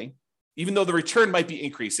you're getting, even though the return might be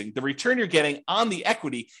increasing, the return you're getting on the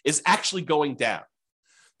equity is actually going down.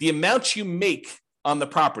 The amount you make on the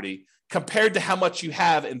property compared to how much you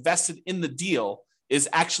have invested in the deal is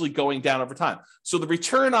actually going down over time. So the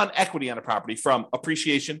return on equity on a property from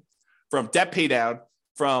appreciation, from debt pay down,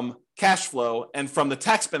 from cash flow and from the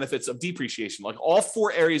tax benefits of depreciation. Like all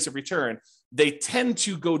four areas of return, they tend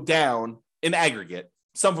to go down in aggregate.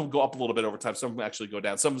 Some of them go up a little bit over time. Some of them actually go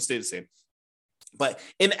down. Some of them stay the same. But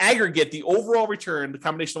in aggregate, the overall return, the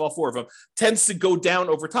combination of all four of them, tends to go down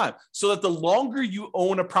over time. So that the longer you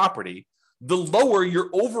own a property, the lower your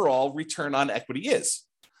overall return on equity is.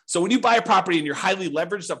 So when you buy a property and you're highly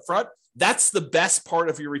leveraged up front, that's the best part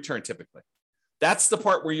of your return typically. That's the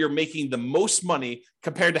part where you're making the most money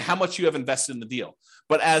compared to how much you have invested in the deal.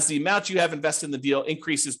 But as the amount you have invested in the deal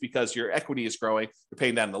increases because your equity is growing, you're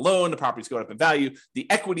paying down the loan, the property's going up in value, the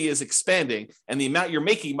equity is expanding, and the amount you're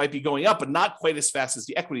making might be going up, but not quite as fast as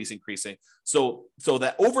the equity is increasing. So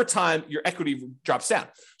that over time, your equity drops down.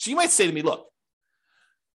 So you might say to me, look,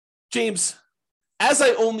 James, as I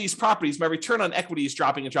own these properties, my return on equity is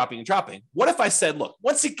dropping and dropping and dropping. What if I said, look,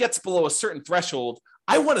 once it gets below a certain threshold,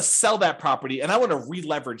 I want to sell that property and I want to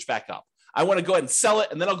re-leverage back up. I want to go ahead and sell it,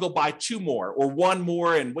 and then I'll go buy two more or one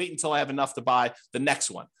more and wait until I have enough to buy the next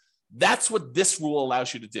one. That's what this rule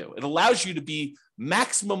allows you to do. It allows you to be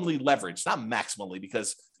maximally leveraged, not maximally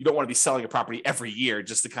because you don't want to be selling a property every year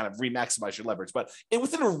just to kind of re-maximize your leverage, but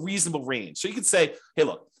within a reasonable range. So you can say, hey,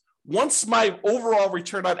 look, once my overall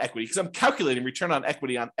return on equity, because I'm calculating return on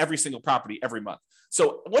equity on every single property every month.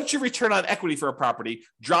 So once your return on equity for a property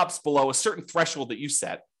drops below a certain threshold that you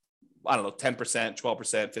set, I don't know, 10%,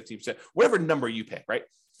 12%, 15%, whatever number you pick, right?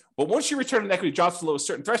 But once your return on equity drops below a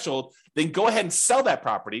certain threshold, then go ahead and sell that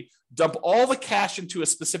property, dump all the cash into a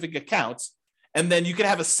specific account, and then you can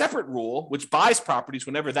have a separate rule which buys properties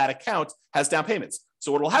whenever that account has down payments.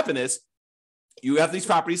 So what will happen is you have these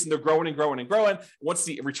properties and they're growing and growing and growing. Once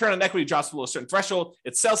the return on equity drops below a certain threshold,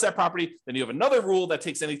 it sells that property. Then you have another rule that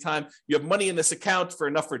takes any time. You have money in this account for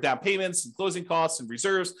enough for down payments and closing costs and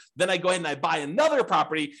reserves. Then I go ahead and I buy another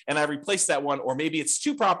property and I replace that one. Or maybe it's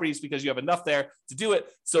two properties because you have enough there to do it.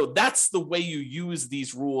 So that's the way you use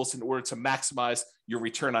these rules in order to maximize your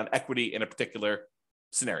return on equity in a particular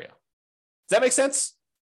scenario. Does that make sense?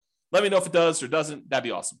 Let me know if it does or doesn't. That'd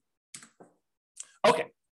be awesome. Okay.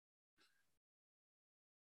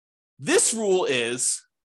 This rule is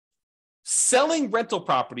selling rental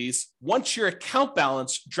properties once your account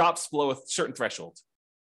balance drops below a certain threshold.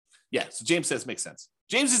 Yeah, so James says makes sense.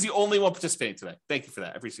 James is the only one participating today. Thank you for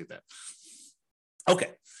that. I appreciate that. Okay,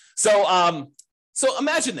 so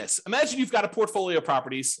imagine this. Imagine you've got a portfolio of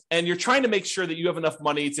properties and you're trying to make sure that you have enough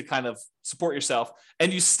money to kind of support yourself,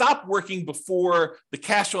 and you stop working before the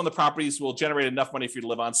cash flow on the properties will generate enough money for you to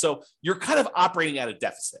live on. So you're kind of operating at a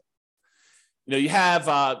deficit. You know, you have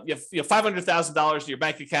 $500,000 in your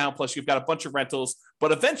bank account, plus you've got a bunch of rentals,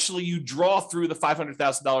 but eventually you draw through the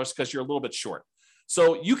 $500,000 because you're a little bit short.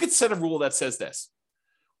 So you could set a rule that says this: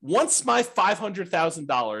 once my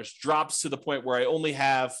 $500,000 drops to the point where I only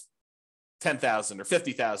have $10,000 or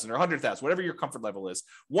 $50,000 or $100,000, whatever your comfort level is,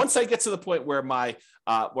 once I get to the point where my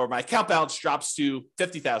account balance drops to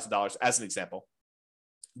 $50,000, as an example,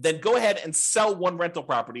 then go ahead and sell one rental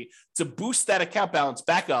property to boost that account balance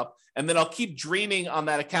back up. And then I'll keep draining on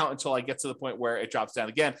that account until I get to the point where it drops down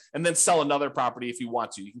again, and then sell another property if you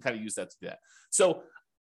want to. You can kind of use that to do that. So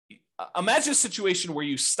imagine a situation where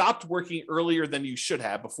you stopped working earlier than you should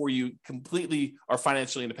have before you completely are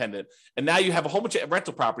financially independent. And now you have a whole bunch of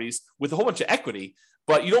rental properties with a whole bunch of equity,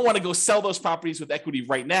 but you don't want to go sell those properties with equity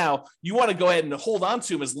right now. You want to go ahead and hold on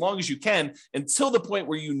to them as long as you can until the point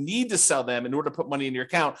where you need to sell them in order to put money in your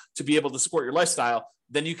account to be able to support your lifestyle.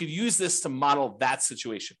 Then you could use this to model that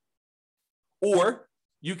situation. Or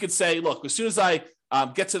you could say, look, as soon as I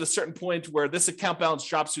get to the certain point where this account balance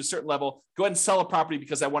drops to a certain level, go ahead and sell a property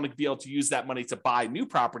because I want to be able to use that money to buy new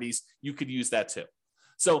properties. You could use that too.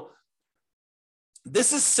 So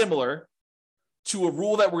this is similar to a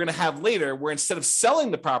rule that we're going to have later, where instead of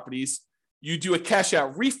selling the properties, you do a cash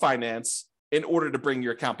out refinance in order to bring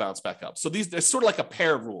your account balance back up. So they're sort of like a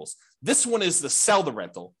pair of rules. This one is the sell the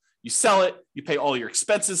rental. You sell it, you pay all your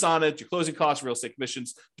expenses on it, your closing costs, real estate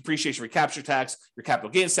commissions, depreciation, recapture tax, your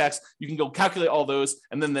capital gains tax. You can go calculate all those,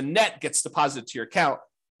 and then the net gets deposited to your account.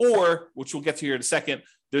 Or, which we'll get to here in a second,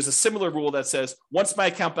 there's a similar rule that says, once my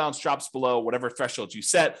account balance drops below whatever threshold you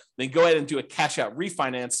set, then go ahead and do a cash out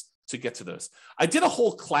refinance to get to those. I did a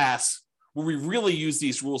whole class where we really use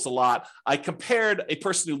these rules a lot. I compared a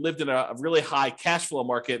person who lived in a really high cash flow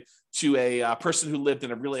market to a person who lived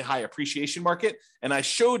in a really high appreciation market. And I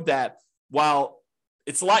showed that while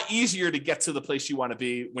it's a lot easier to get to the place you want to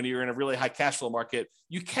be when you're in a really high cash flow market,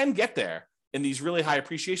 you can get there in these really high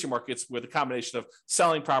appreciation markets with a combination of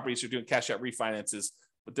selling properties or doing cash out refinances.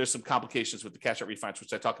 But there's some complications with the cash out refinance,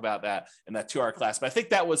 which I talk about that in that 2-hour class. But I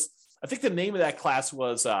think the name of that class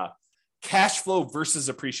was cash flow versus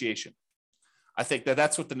appreciation. I think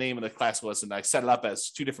that's what the name of the class was. And I set it up as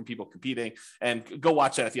two different people competing, and go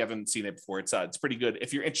watch that if you haven't seen it before. It's pretty good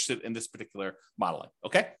if you're interested in this particular modeling.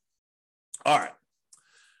 Okay. All right.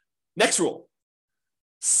 Next rule,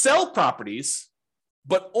 sell properties,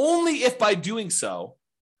 but only if by doing so,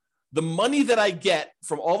 the money that I get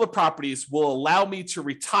from all the properties will allow me to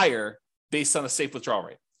retire based on a safe withdrawal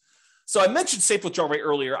rate. So I mentioned safe withdrawal rate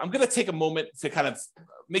earlier. I'm going to take a moment to kind of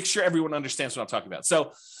make sure everyone understands what I'm talking about.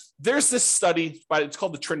 So there's this study, it's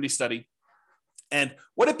called the Trinity study. And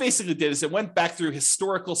what it basically did is it went back through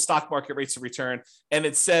historical stock market rates of return. And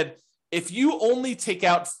it said, if you only take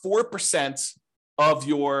out 4% of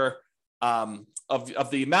your,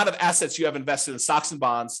 of the amount of assets you have invested in stocks and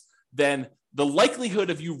bonds, then the likelihood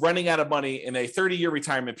of you running out of money in a 30-year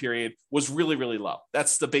retirement period was really, really low.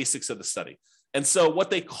 That's the basics of the study. And so what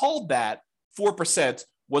they called that 4%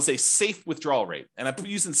 was a safe withdrawal rate. And I'm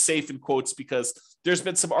using safe in quotes because there's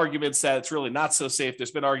been some arguments that it's really not so safe.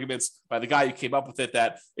 There's been arguments by the guy who came up with it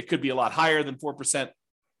that it could be a lot higher than 4%.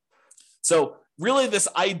 So really this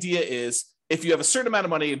idea is if you have a certain amount of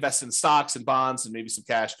money invested in stocks and bonds and maybe some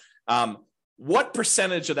cash, what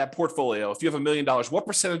percentage of that portfolio, if you have $1 million, what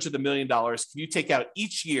percentage of the $1 million can you take out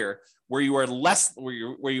each year where you are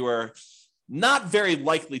where you are not very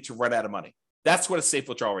likely to run out of money? That's what a safe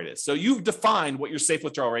withdrawal rate is. So you've defined what your safe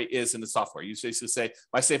withdrawal rate is in the software. You basically say,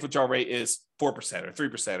 my safe withdrawal rate is 4% or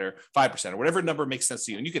 3% or 5% or whatever number makes sense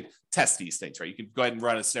to you. And you can test these things, right? You can go ahead and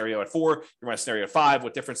run a scenario at 4, you run a scenario at 5.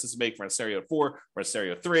 What difference does it make? Run a scenario at 4, run a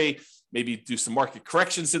scenario at 3, maybe do some market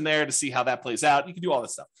corrections in there to see how that plays out. You can do all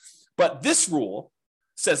this stuff. But this rule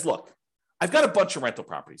says, look, I've got a bunch of rental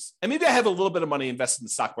properties, and maybe I have a little bit of money invested in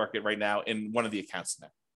the stock market right now in one of the accounts in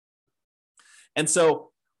there. And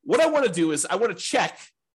so what I want to do is I want to check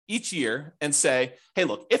each year and say, hey,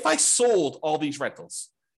 look, if I sold all these rentals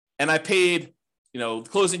and I paid,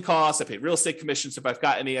 closing costs, I paid real estate commissions if I've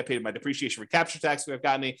got any, I paid my depreciation recapture tax if I've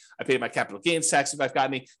got any, I paid my capital gains tax if I've got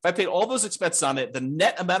any. If I paid all those expenses on it, the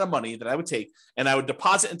net amount of money that I would take and I would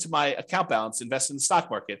deposit into my account balance, invest in the stock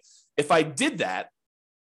market. If I did that,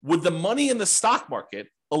 would the money in the stock market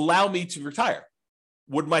allow me to retire?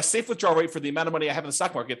 Would my safe withdrawal rate for the amount of money I have in the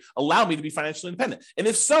stock market allow me to be financially independent? And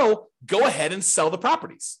if so, go ahead and sell the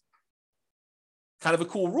properties. Kind of a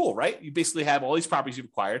cool rule, right? You basically have all these properties you've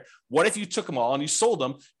acquired. What if you took them all and you sold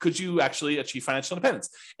them? Could you actually achieve financial independence?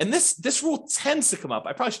 And this rule tends to come up.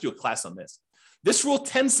 I probably should do a class on this. This rule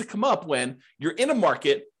tends to come up when you're in a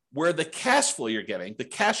market where the cash flow you're getting, the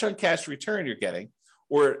cash on cash return you're getting,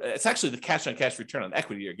 or it's actually the cash on cash return on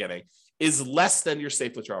equity you're getting, is less than your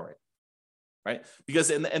safe withdrawal rate. Right?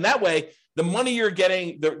 Because in that way, the money you're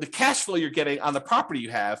getting, the cash flow you're getting on the property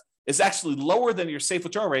you have is actually lower than your safe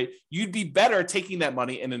withdrawal rate. You'd be better taking that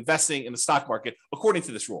money and investing in the stock market according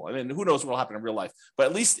to this rule. I mean, who knows what will happen in real life, but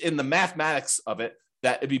at least in the mathematics of it,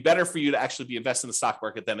 that it'd be better for you to actually be invested in the stock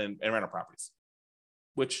market than in rental properties,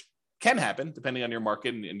 which can happen depending on your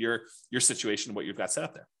market and your situation and what you've got set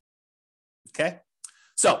up there. Okay.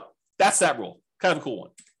 So that's that rule. Kind of a cool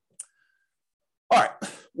one. All right.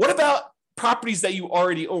 What about properties that you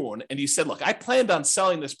already own? And you said, look, I planned on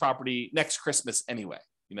selling this property next Christmas anyway.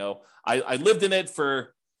 I lived in it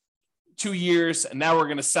for 2 years and now we're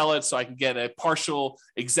going to sell it so I can get a partial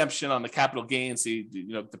exemption on the capital gains.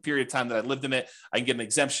 The period of time that I lived in it, I can get an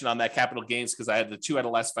exemption on that capital gains because I had the 2 out of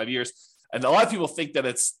the last 5 years. And a lot of people think that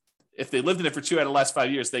if they lived in it for 2 out of the last 5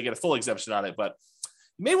 years, they get a full exemption on it. But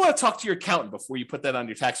you may want to talk to your accountant before you put that on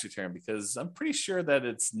your tax return, because I'm pretty sure that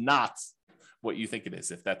it's not what you think it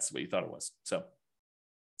is, if that's what you thought it was. So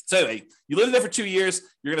anyway, you lived there for 2 years.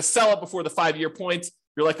 You're going to sell it before the 5-year point.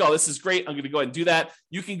 You're like, oh, this is great. I'm going to go ahead and do that.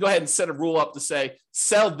 You can go ahead and set a rule up to say,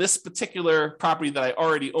 sell this particular property that I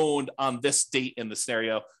already owned on this date in the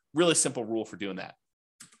scenario. Really simple rule for doing that.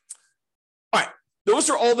 All right. Those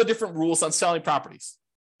are all the different rules on selling properties.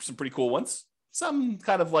 Some pretty cool ones. Some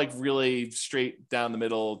kind of like really straight down the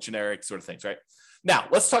middle, generic sort of things, right? Now,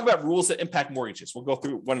 let's talk about rules that impact mortgages. We'll go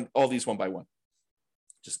through all these one by one.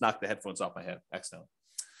 Just knock the headphones off my head accidentally.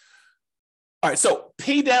 All right, so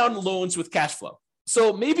pay down loans with cash flow.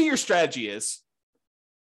 So maybe your strategy is,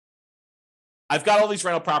 I've got all these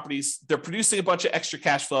rental properties. They're producing a bunch of extra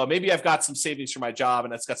cash flow. Maybe I've got some savings for my job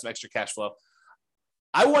and that's got some extra cash flow.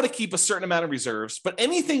 I want to keep a certain amount of reserves, but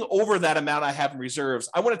anything over that amount I have in reserves,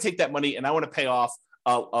 I want to take that money and I want to pay off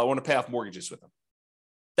mortgages with them.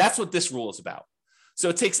 That's what this rule is about. So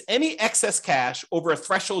it takes any excess cash over a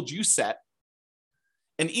threshold you set,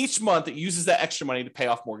 and each month it uses that extra money to pay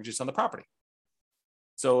off mortgages on the property.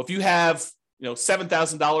 So if you have,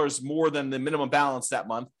 $7,000 more than the minimum balance that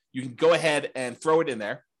month, you can go ahead and throw it in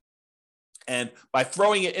there. And by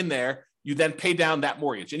throwing it in there, you then pay down that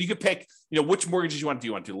mortgage. And you can pick, which mortgages you want to do.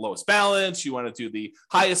 You want to do the lowest balance, you want to do the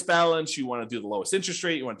highest balance, you want to do the lowest interest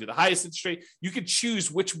rate, you want to do the highest interest rate. You can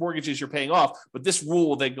choose which mortgages you're paying off, but this rule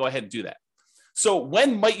will then go ahead and do that. So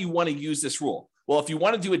when might you want to use this rule? Well, if you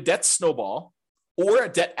want to do a debt snowball or a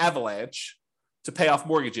debt avalanche to pay off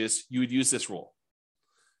mortgages, you would use this rule.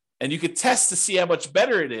 And you could test to see how much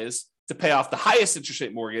better it is to pay off the highest interest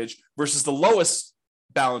rate mortgage versus the lowest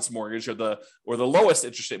balance mortgage or the lowest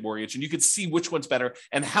interest rate mortgage, and you could see which one's better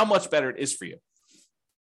and how much better it is for you.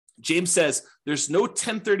 James says there's no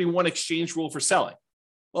 1031 exchange rule for selling.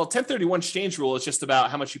 Well, 1031 exchange rule is just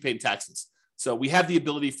about how much you pay in taxes. So we have the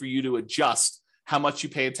ability for you to adjust how much you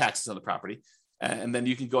pay in taxes on the property. And then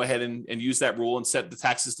you can go ahead and use that rule and set the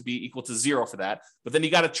taxes to be equal to 0 for that. But then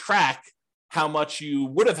you got to track how much you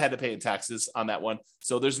would have had to pay in taxes on that one.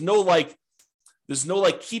 So there's no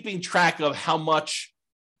keeping track of how much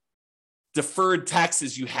deferred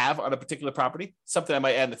taxes you have on a particular property, something I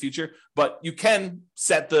might add in the future, but you can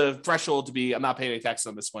set the threshold to be, I'm not paying any taxes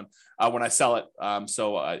on this one when I sell it.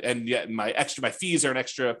 And yet my fees are an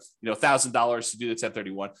extra, $1,000 to do the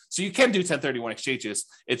 1031. So you can do 1031 exchanges.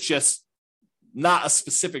 It's just not a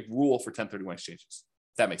specific rule for 1031 exchanges.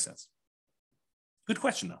 If that makes sense. Good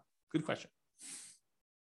question though. Good question.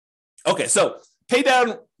 Okay. So pay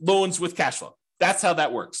down loans with cash flow. That's how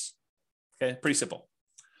that works. Okay. Pretty simple.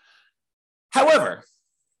 However,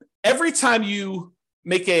 every time you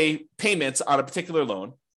make a payment on a particular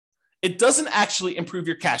loan, it doesn't actually improve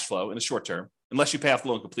your cash flow in the short term, unless you pay off the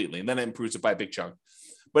loan completely, and then it improves it by a big chunk.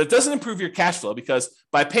 But it doesn't improve your cash flow because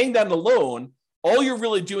by paying down the loan, all you're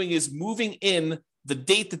really doing is moving in the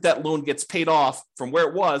date that loan gets paid off from where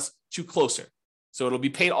it was to closer. So it'll be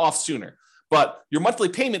paid off sooner. But your monthly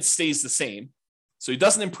payment stays the same. So it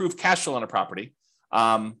doesn't improve cash flow on a property.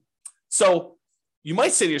 So you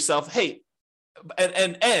might say to yourself, hey,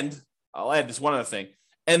 and I'll add this one other thing.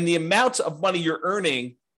 And the amount of money you're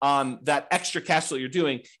earning on that extra cash flow you're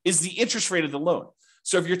doing is the interest rate of the loan.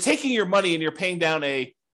 So if you're taking your money and you're paying down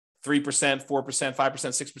a 3%, 4%, 5%,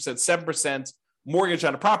 6%, 7% mortgage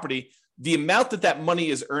on a property, the amount that money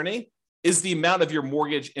is earning is the amount of your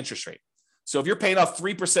mortgage interest rate. So if you're paying off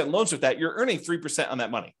 3% loans with that, you're earning 3% on that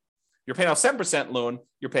money. You're paying off 7% loan,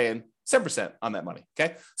 you're paying 7% on that money.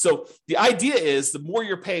 Okay. So the idea is the more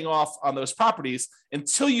you're paying off on those properties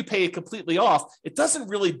until you pay it completely off, it doesn't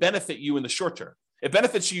really benefit you in the short term. It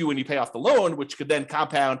benefits you when you pay off the loan, which could then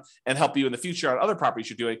compound and help you in the future on other properties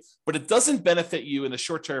you're doing, but it doesn't benefit you in the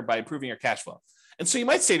short term by improving your cash flow. And so you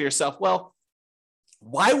might say to yourself, well,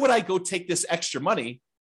 why would I go take this extra money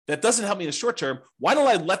that doesn't help me in the short term? Why don't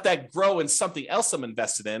I let that grow in something else I'm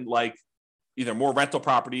invested in, like either more rental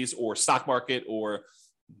properties or stock market or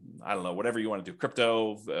I don't know, whatever you want to do,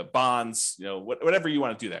 crypto, bonds, whatever you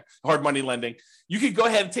want to do there, hard money lending. You could go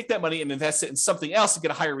ahead and take that money and invest it in something else and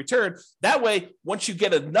get a higher return. That way, once you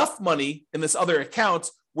get enough money in this other account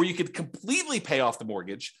where you could completely pay off the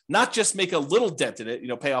mortgage, not just make a little dent in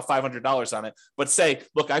it, pay off $500 on it, but say,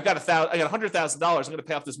 look, I got $100,000. I'm going to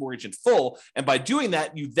pay off this mortgage in full. And by doing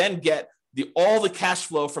that, you then get all the cash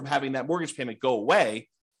flow from having that mortgage payment go away.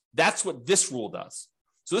 That's what this rule does.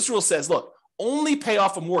 So this rule says, look, only pay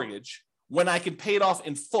off a mortgage when I can pay it off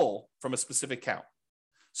in full from a specific account.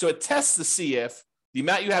 So it tests to see if the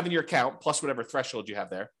amount you have in your account plus whatever threshold you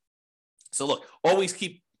have there. So look, always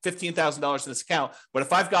keep $15,000 in this account. But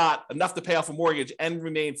if I've got enough to pay off a mortgage and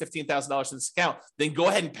remain $15,000 in this account, then go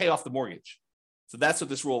ahead and pay off the mortgage. So that's what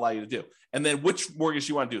this rule allows you to do. And then which mortgage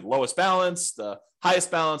you want to do, the lowest balance, the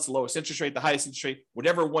highest balance, the lowest interest rate, the highest interest rate,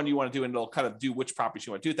 whatever one you want to do, and it'll kind of do which properties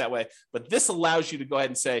you want to do it that way. But this allows you to go ahead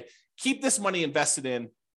and say, keep this money invested in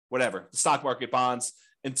whatever, the stock market, bonds,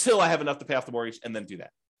 until I have enough to pay off the mortgage, and then do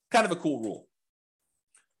that. Kind of a cool rule.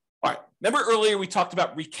 All right. Remember earlier we talked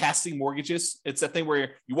about recasting mortgages? It's that thing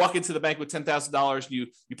where you walk into the bank with $10,000, you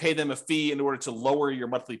pay them a fee in order to lower your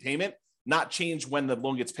monthly payment, not change when the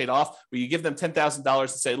loan gets paid off, but you give them $10,000 and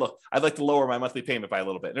say, look, I'd like to lower my monthly payment by a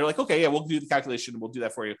little bit. And they're like, okay, yeah, we'll do the calculation. We'll do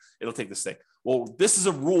that for you. It'll take this thing. Well, this is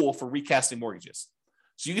a rule for recasting mortgages.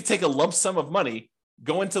 So you could take a lump sum of money,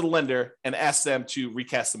 go into the lender and ask them to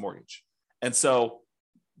recast the mortgage. And so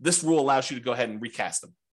this rule allows you to go ahead and recast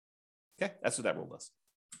them. Okay, that's what that rule does.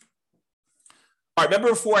 All right, remember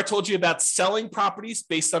before I told you about selling properties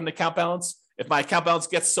based on the account balance? If my account balance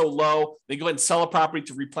gets so low, then go ahead and sell a property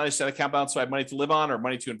to replenish that account balance so I have money to live on or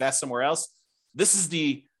money to invest somewhere else. This is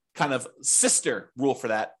the kind of sister rule for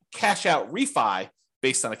that, cash out refi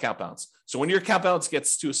based on account balance. So when your account balance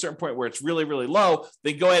gets to a certain point where it's really, really low,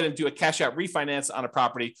 then go ahead and do a cash out refinance on a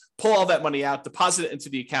property, pull all that money out, deposit it into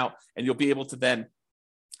the account, and you'll be able to then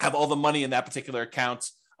have all the money in that particular account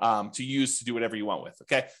to use to do whatever you want with.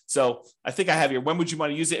 Okay. So I think I have here, when would you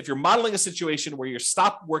want to use it? If you're modeling a situation where you're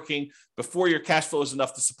stopped working before your cash flow is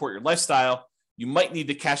enough to support your lifestyle, you might need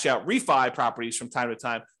to cash out refi properties from time to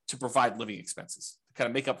time to provide living expenses to kind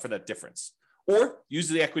of make up for that difference. Or use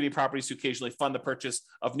the equity properties to occasionally fund the purchase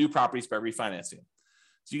of new properties by refinancing.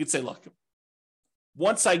 So you could say, look,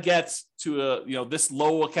 once I get to this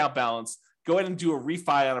low account balance, go ahead and do a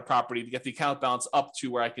refi on a property to get the account balance up to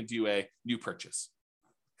where I can do a new purchase.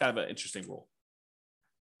 Kind of an interesting rule.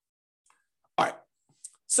 All right.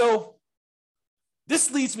 So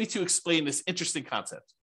this leads me to explain this interesting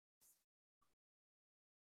concept.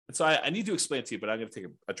 And so I need to explain it to you, but I'm going to take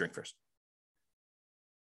a drink first.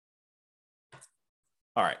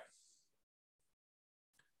 All right.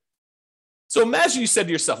 So imagine you said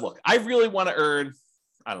to yourself, look, I really want to earn,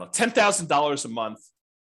 I don't know, $10,000 a month.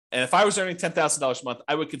 And if I was earning $10,000 a month,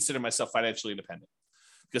 I would consider myself financially independent,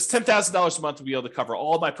 because $10,000 a month would be able to cover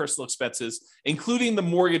all my personal expenses, including the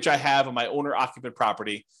mortgage I have on my owner-occupant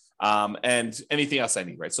property, and anything else I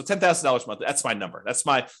need, right? So $10,000 a month, that's my number. That's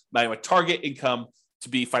my target income to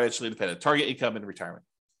be financially independent, target income in retirement.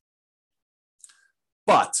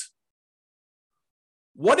 But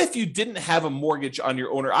what if you didn't have a mortgage on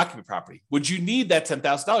your owner-occupant property? Would you need that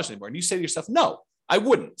 $10,000 anymore? And you say to yourself, no, I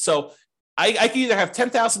wouldn't. So I can either have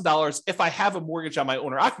 $10,000 if I have a mortgage on my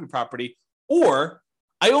owner-occupant property, or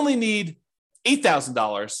I only need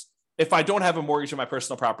 $8,000 if I don't have a mortgage on my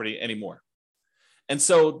personal property anymore. And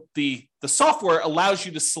so the software allows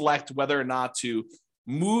you to select whether or not to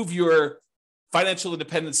move your financial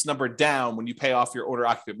independence number down when you pay off your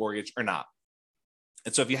owner-occupant mortgage or not.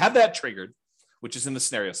 And so if you have that triggered, which is in the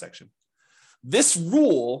scenario section, this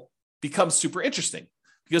rule becomes super interesting,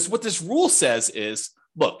 because what this rule says is,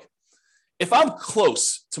 look, if I'm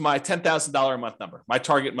close to my $10,000 a month number, my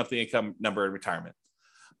target monthly income number in retirement,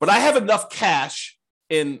 but I have enough cash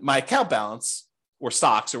in my account balance or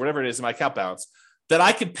stocks or whatever it is in my account balance that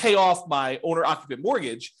I could pay off my owner-occupant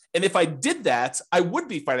mortgage, and if I did that, I would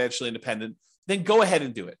be financially independent, then go ahead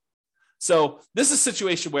and do it. So this is a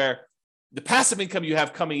situation where the passive income you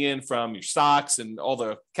have coming in from your stocks and all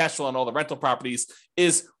the cash flow and all the rental properties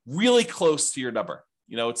is really close to your number.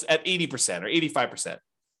 It's at 80% or 85%.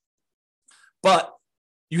 But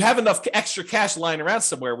you have enough extra cash lying around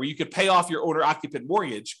somewhere where you could pay off your owner-occupant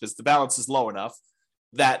mortgage because the balance is low enough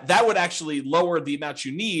that would actually lower the amount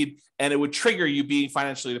you need, and it would trigger you being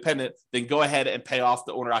financially independent. Then go ahead and pay off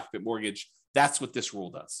the owner-occupant mortgage. That's what this rule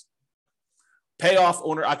does. Pay off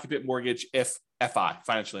owner-occupant mortgage if FI,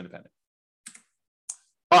 financially independent.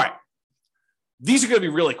 All right. These are going to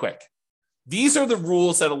be really quick. These are the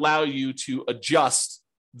rules that allow you to adjust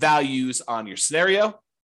values on your scenario,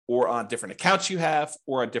 or on different accounts you have,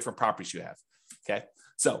 or on different properties you have. Okay.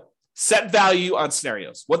 So set value on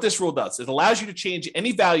scenarios. What this rule does, it allows you to change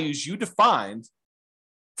any values you defined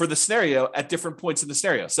for the scenario at different points in the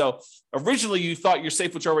scenario. So originally you thought your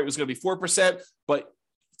safe withdrawal rate was going to be 4%, but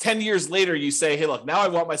 10 years later you say, hey, look, now I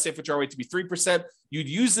want my safe withdrawal rate to be 3%. You'd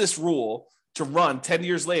use this rule to run 10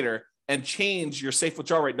 years later and change your safe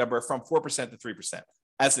withdrawal rate number from 4% to 3%,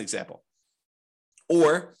 as an example.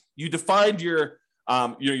 Or you defined your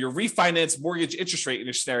refinance mortgage interest rate in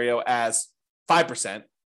your scenario as 5%,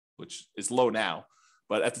 which is low now,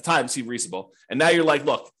 but at the time seemed reasonable. And now you're like,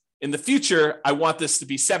 look, in the future, I want this to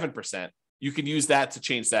be 7%. You can use that to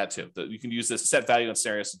change that too. You can use this set value on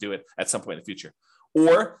scenarios to do it at some point in the future.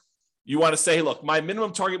 Or you want to say, hey, look, my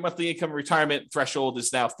minimum target monthly income retirement threshold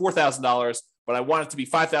is now $4,000, but I want it to be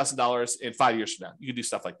 $5,000 in 5 years from now. You can do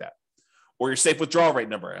stuff like that. Or your safe withdrawal rate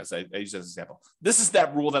number, as I use as an example. This is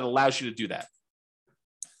that rule that allows you to do that.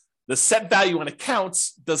 The set value on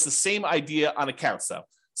accounts does the same idea on accounts, though.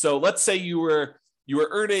 So let's say you were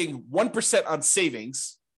earning 1% on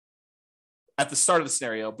savings at the start of the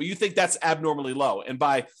scenario, but you think that's abnormally low. And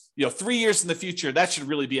by 3 years in the future, that should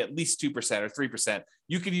really be at least 2% or 3%.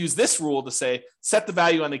 You could use this rule to say, set the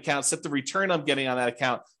value on the account, set the return I'm getting on that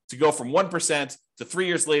account to go from 1% to 3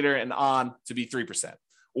 years later and on to be 3%.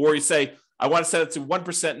 Or you say, I want to set it to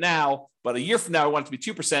 1% now, but a year from now, I want it to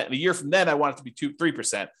be 2%. And a year from then, I want it to be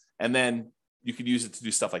 3%. And then you could use it to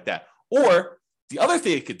do stuff like that. Or the other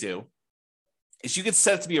thing it could do is you could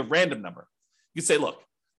set it to be a random number. You could say, look,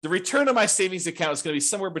 the return on my savings account is going to be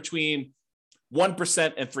somewhere between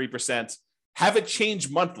 1% and 3%. Have it change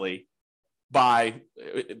monthly by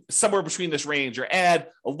somewhere between this range, or add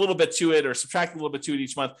a little bit to it or subtract a little bit to it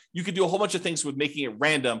each month. You could do a whole bunch of things with making it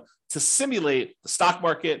random to simulate the stock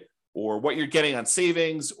market, or what you're getting on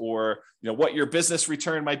savings, or what your business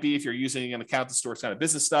return might be if you're using an account to store kind of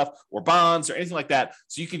business stuff, or bonds, or anything like that.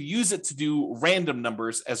 So you could use it to do random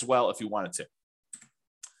numbers as well if you wanted to.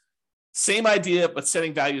 Same idea, but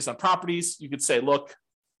setting values on properties. You could say, look,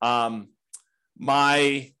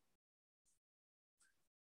 my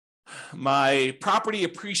property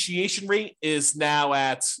appreciation rate is now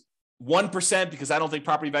at 1% because I don't think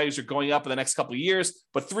property values are going up in the next couple of years.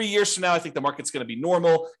 But 3 years from now, I think the market's going to be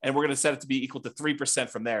normal, and we're going to set it to be equal to 3%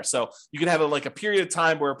 from there. So you can have a period of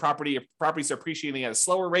time where properties are appreciating at a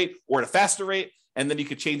slower rate or at a faster rate, and then you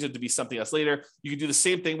could change it to be something else later. You can do the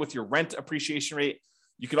same thing with your rent appreciation rate.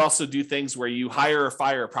 You could also do things where you hire or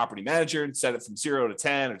fire a property manager and set it from 0 to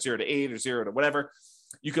 10 or 0 to 8 or 0 to whatever.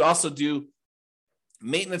 You could also do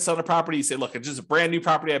maintenance on a property. You say, look, it's just a brand new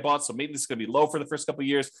property I bought, so maintenance is going to be low for the first couple of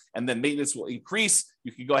years, and then maintenance will increase.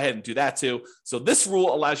 You can go ahead and do that too. So this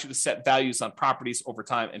rule allows you to set values on properties over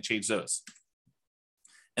time and change those.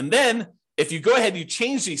 And then if you go ahead and you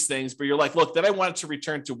change these things, but you're like, look, then I want it to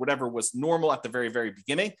return to whatever was normal at the very, very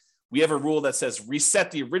beginning, we have a rule that says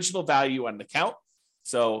reset the original value on an account.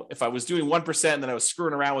 So if I was doing 1% and then I was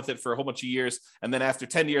screwing around with it for a whole bunch of years, and then after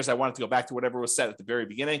 10 years, I wanted to go back to whatever was set at the very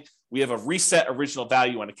beginning, we have a reset original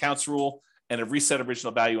value on accounts rule and a reset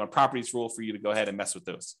original value on properties rule for you to go ahead and mess with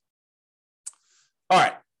those. All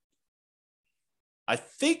right. I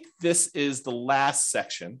think this is the last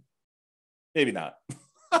section. Maybe not.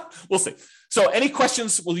 We'll see. So any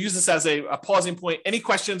questions? We'll use this as a pausing point. Any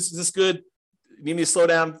questions? Is this good? You need me to slow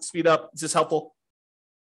down, speed up? Is this helpful?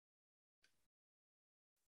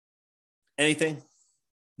 Anything?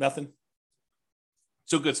 Nothing?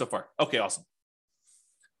 So good so far. Okay, awesome.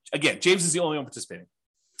 Again, James is the only one participating.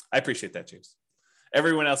 I appreciate that, James.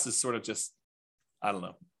 Everyone else is sort of just, I don't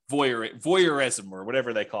know, voyeurism or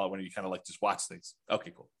whatever they call it when you kind of like just watch things.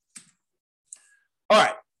 Okay, cool. All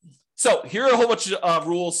right. So here are a whole bunch of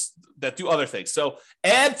rules that do other things. So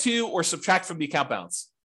add to or subtract from the account balance.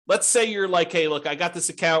 Let's say you're like, hey, look, I got this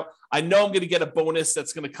account. I know I'm going to get a bonus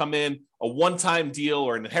that's going to come in, a one-time deal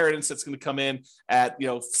or an inheritance that's going to come in at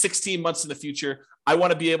 16 months in the future. I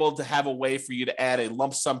want to be able to have a way for you to add a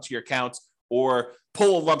lump sum to your account or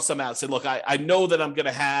pull a lump sum out and say, look, I know that I'm going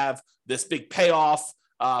to have this big payoff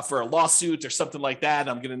for a lawsuit or something like that.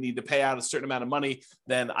 I'm going to need to pay out a certain amount of money.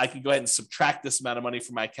 Then I can go ahead and subtract this amount of money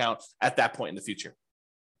from my account at that point in the future.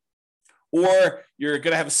 Or you're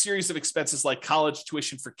going to have a series of expenses like college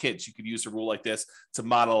tuition for kids. You could use a rule like this to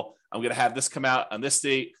model, I'm going to have this come out on this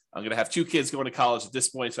date. I'm going to have 2 kids going to college at this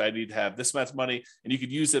point, so I need to have this much money. And you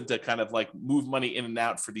could use them to kind of like move money in and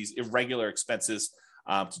out for these irregular expenses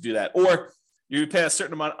to do that. Or you pay a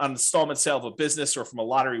certain amount on installment sale of a business or from a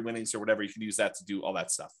lottery winnings or whatever. You can use that to do all that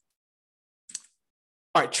stuff.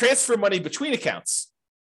 All right, transfer money between accounts.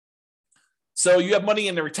 So you have money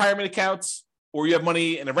in the retirement accounts, or you have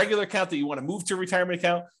money in a regular account that you want to move to a retirement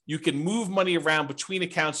account. You can move money around between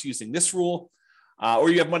accounts using this rule. Or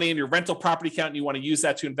you have money in your rental property account and you want to use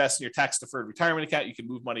that to invest in your tax-deferred retirement account. You can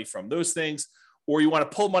move money from those things. Or you want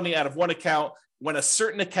to pull money out of one account when a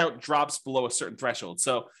certain account drops below a certain threshold.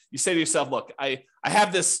 So you say to yourself, look, I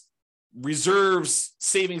have this reserves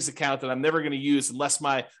savings account that I'm never going to use unless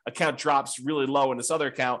my account drops really low in this other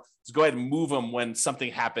account. So go ahead and move them when something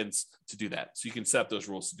happens to do that. So you can set up those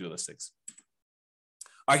rules to do those things.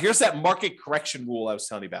 All right, here's that market correction rule I was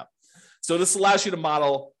telling you about. So this allows you to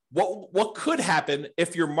model what could happen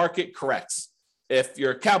if your market corrects. If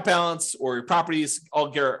your account balance or your properties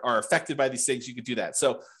all are affected by these things, you could do that.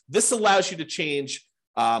 So this allows you to change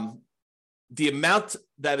the amount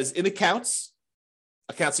that is in accounts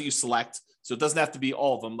that you select. So it doesn't have to be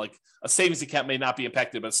all of them. Like a savings account may not be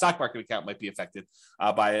affected, but a stock market account might be affected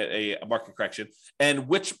by a market correction. And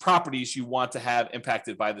which properties you want to have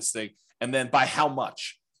impacted by this thing, and then by how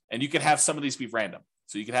much. And you can have some of these be random.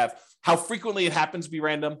 So you can have how frequently it happens to be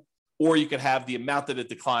random, or you could have the amount that it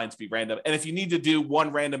declines be random. And if you need to do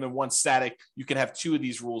one random and one static, you can have 2 of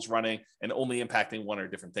these rules running and only impacting one or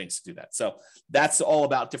different things to do that. So that's all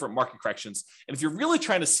about different market corrections. And if you're really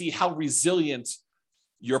trying to see how resilient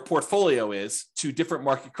your portfolio is to different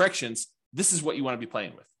market corrections, this is what you want to be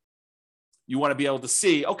playing with. You want to be able to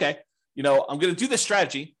see, okay, I'm going to do this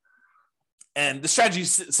strategy. And the strategy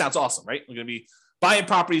sounds awesome, right? I'm going to be buying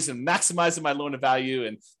properties and maximizing my loan to value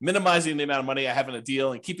and minimizing the amount of money I have in a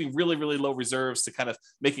deal and keeping really, really low reserves to kind of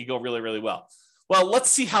make it go really, really well. Well, let's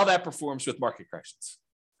see how that performs with market corrections.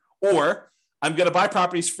 Or I'm going to buy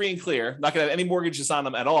properties free and clear, not going to have any mortgages on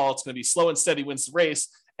them at all. It's going to be slow and steady wins the race.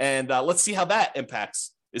 And let's see how that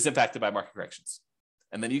is impacted by market corrections.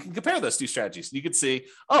 And then you can compare those 2 strategies. And you can see,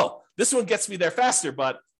 oh, this one gets me there faster,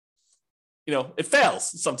 but it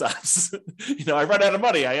fails sometimes. I run out of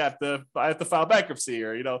money. I have to file bankruptcy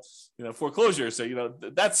or, foreclosure. So,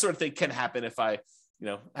 that sort of thing can happen if I,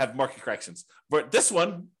 have market corrections. But this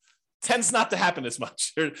one, tends not to happen as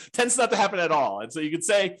much, or tends not to happen at all. And so you could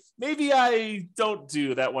say, maybe I don't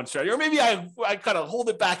do that one strategy, or maybe I kind of hold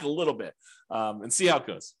it back a little bit and see how it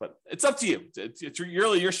goes. But it's up to you. It's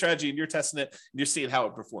really your strategy, and you're testing it, and you're seeing how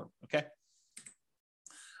it performs. Okay.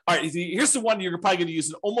 All right, here's the one you're probably going to use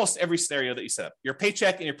in almost every scenario that you set up: your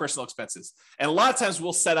paycheck and your personal expenses. And a lot of times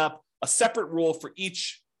we'll set up a separate rule for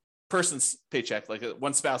each person's paycheck, like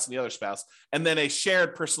one spouse and the other spouse, and then a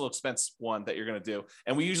shared personal expense one that you're going to do.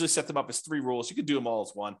 And we usually set them up as 3 rules. You could do them all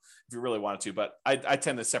as one if you really wanted to, but I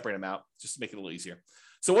tend to separate them out just to make it a little easier.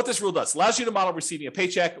 So what this rule does, allows you to model receiving a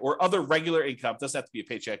paycheck or other regular income. It doesn't have to be a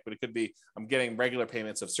paycheck, but it could be, I'm getting regular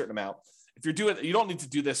payments of a certain amount. If you're doing, you don't need to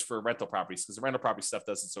do this for rental properties, because the rental property stuff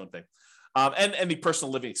does its own thing. And any personal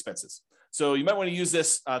living expenses. So you might want to use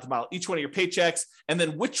this to model each one of your paychecks, and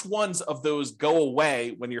then which ones of those go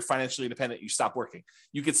away when you're financially independent, you stop working.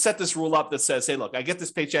 You could set this rule up that says, hey, look, I get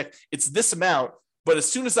this paycheck, it's this amount, but as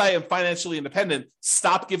soon as I am financially independent,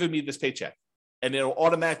 stop giving me this paycheck. And it'll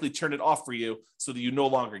automatically turn it off for you so that you no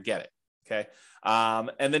longer get it, okay?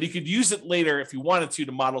 And then you could use it later if you wanted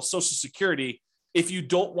to model Social Security if you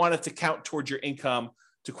don't want it to count towards your income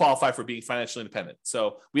to qualify for being financially independent.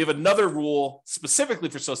 So we have another rule specifically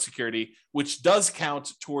for Social Security, which does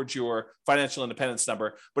count towards your financial independence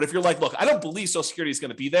number. But if you're like, look, I don't believe Social Security is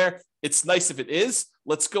going to be there, it's nice if it is.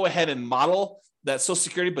 Let's go ahead and model that Social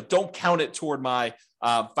Security, but don't count it toward my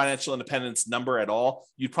financial independence number at all.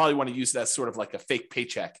 You'd probably want to use that sort of like a fake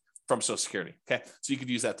paycheck from Social Security. Okay. So you could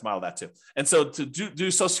use that to model that too. And so to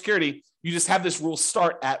do Social Security, you just have this rule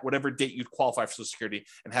start at whatever date you'd qualify for Social Security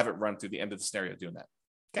and have it run through the end of the scenario doing that.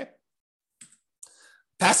 Okay.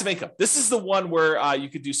 Passive income. This is the one where you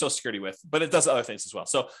could do Social Security with, but it does other things as well.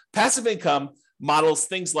 So passive income models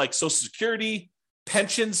things like Social Security,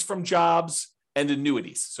 pensions from jobs, and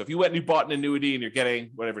annuities. So if you went and you bought an annuity and you're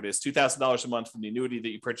getting whatever it is, $2,000 a month from the annuity that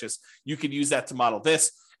you purchased, you could use that to model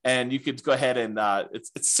this. And you could go ahead and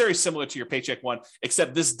it's very similar to your paycheck one,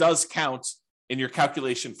 except this does count in your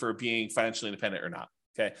calculation for being financially independent or not.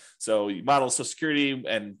 Okay, so you model Social Security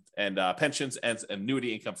and pensions and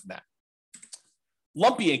annuity income from that.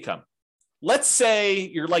 Lumpy income. Let's say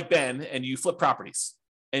you're like Ben and you flip properties,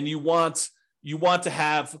 and you want to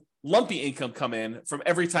have lumpy income come in from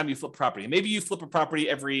every time you flip property. Maybe you flip a property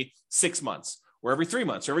every 6 months, or every 3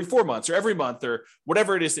 months, or every 4 months, or every month, or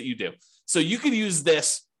whatever it is that you do. So you could use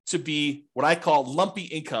this to be what I call lumpy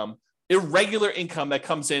income, irregular income that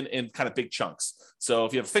comes in kind of big chunks. So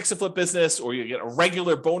if you have a fix and flip business, or you get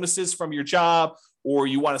regular bonuses from your job, or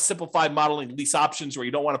you want to simplify modeling lease options where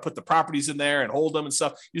you don't want to put the properties in there and hold them and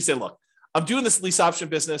stuff, you say, look, I'm doing this lease option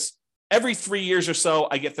business. Every 3 years or so,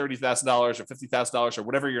 I get $30,000 or $50,000 or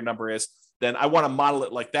whatever your number is. Then I want to model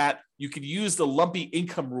it like that. You could use the lumpy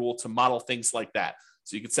income rule to model things like that.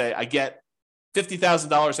 So you could say, I get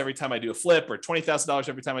 $50,000 every time I do a flip, or $20,000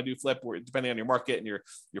 every time I do a flip, or depending on your market and your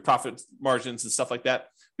profit margins and stuff like that.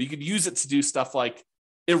 But you could use it to do stuff like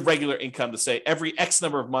irregular income, to say every X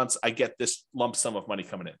number of months, I get this lump sum of money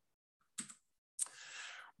coming in.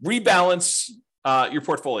 Rebalance your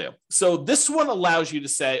portfolio. So this one allows you to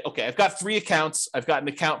say, okay, I've got 3 accounts. I've got an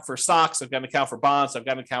account for stocks. I've got an account for bonds. I've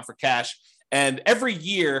got an account for cash. And every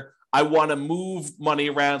year I want to move money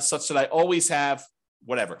around such that I always have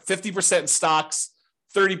whatever, 50% in stocks,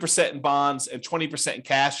 30% in bonds, and 20% in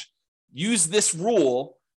cash. Use this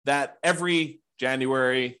rule that every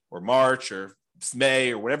January or March or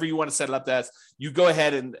May or whatever you want to set it up as, you go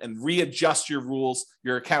ahead and readjust your rules,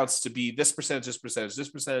 your accounts to be this percentage, this percentage, this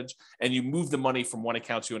percentage, and you move the money from one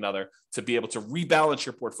account to another to be able to rebalance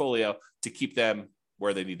your portfolio to keep them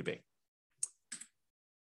where they need to be.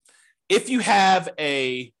 If you have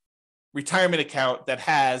a retirement account that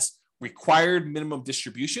has required minimum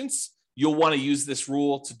distributions, you'll want to use this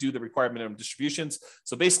rule to do the required minimum distributions.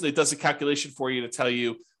 So basically it does a calculation for you to tell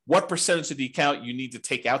you what percentage of the account you need to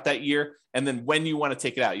take out that year, and then when you want to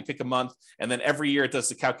take it out. You pick a month, and then every year it does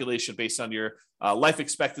the calculation based on your life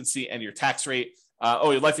expectancy and your tax rate.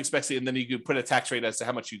 Your life expectancy, and then you could put a tax rate as to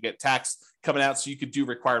how much you get taxed coming out, so you could do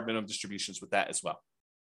required minimum distributions with that as well.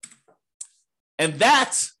 And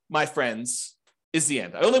that, my friends, is the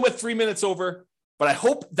end. I only went 3 minutes over, but I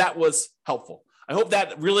hope that was helpful. I hope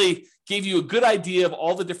that really gave you a good idea of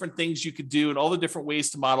all the different things you could do and all the different ways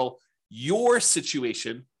to model your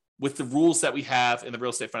situation with the rules that we have in the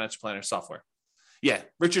Real Estate Financial Planner software. Yeah,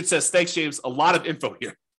 Richard says, thanks, James. A lot of info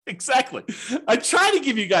here. Exactly. I try to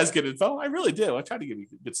give you guys good info. I really do. I try to give you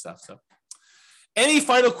good stuff. So, any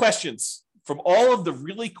final questions from all of the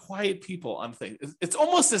really quiet people on things? It's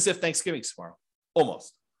almost as if Thanksgiving's tomorrow.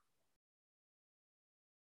 Almost.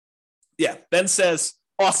 Yeah, Ben says,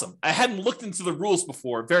 awesome. I hadn't looked into the rules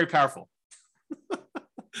before. Very powerful.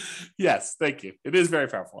 Yes, thank you. It is very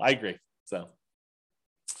powerful. I agree. So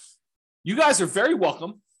you guys are very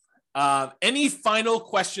welcome. Any final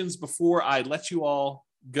questions before I let you all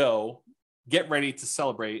go? Get ready to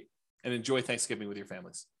celebrate and enjoy Thanksgiving with your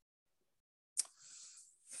families.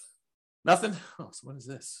 Nothing? Oh, so what is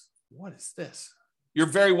this? What is this? You're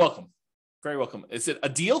very welcome. Very welcome. Is it a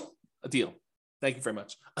deal? A deal. Thank you very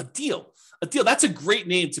much. A deal. A deal. That's a great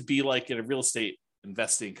name to be like in a real estate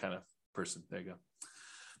investing kind of person. There you go.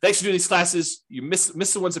 Thanks for doing these classes. You miss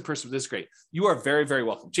the ones in person. This is great. You are very, very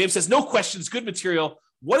welcome. James says, no questions, good material.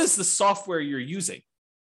 What is the software you're using?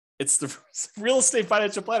 It's the Real Estate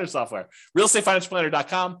Financial Planner software,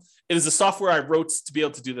 realestatefinancialplanner.com. It is the software I wrote to be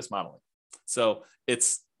able to do this modeling. So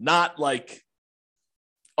it's not like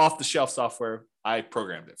off-the-shelf software. I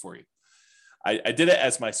programmed it for you. I did it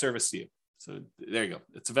as my service to you. So there you go.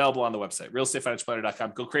 It's available on the website,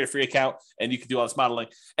 realestatefinancialplanner.com. Go create a free account and you can do all this modeling.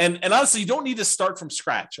 And honestly, you don't need to start from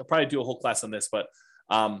scratch. I'll probably do a whole class on this, but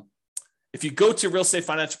if you go to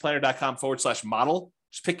realestatefinancialplanner.com/model,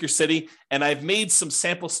 just pick your city. And I've made some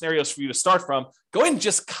sample scenarios for you to start from. Go ahead and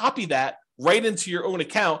just copy that right into your own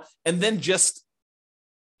account and then just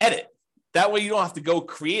edit. That way you don't have to go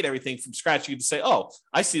create everything from scratch. You can say, oh,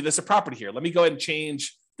 I see there's a property here. Let me go ahead and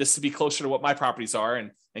change this to be closer to what my properties are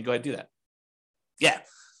and go ahead and do that. Yeah.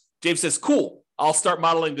 James says, cool. I'll start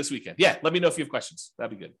modeling this weekend. Yeah. Let me know if you have questions.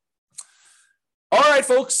 That'd be good. All right,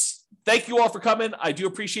 folks. Thank you all for coming. I do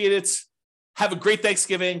appreciate it. Have a great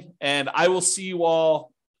Thanksgiving, and I will see you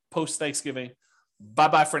all post-Thanksgiving.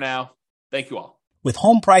 Bye-bye for now. Thank you all. With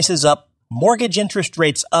home prices up, mortgage interest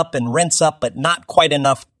rates up, and rents up, but not quite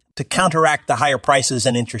enough to counteract the higher prices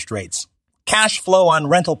and interest rates. Cash flow on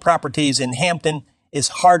rental properties in Hampton is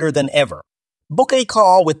harder than ever. Book a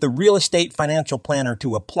call with the Real Estate Financial Planner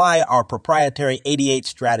to apply our proprietary 88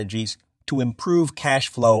 strategies to improve cash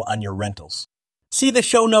flow on your rentals. See the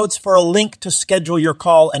show notes for a link to schedule your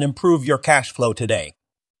call and improve your cash flow today.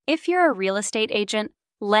 If you're a real estate agent,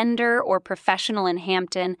 lender, or professional in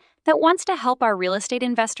Hampton that wants to help our real estate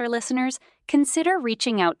investor listeners, consider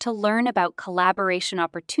reaching out to learn about collaboration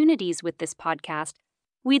opportunities with this podcast.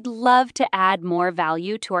 We'd love to add more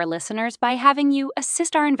value to our listeners by having you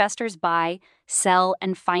assist our investors buy, sell,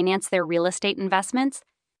 and finance their real estate investments.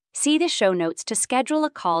 See the show notes to schedule a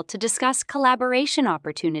call to discuss collaboration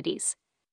opportunities.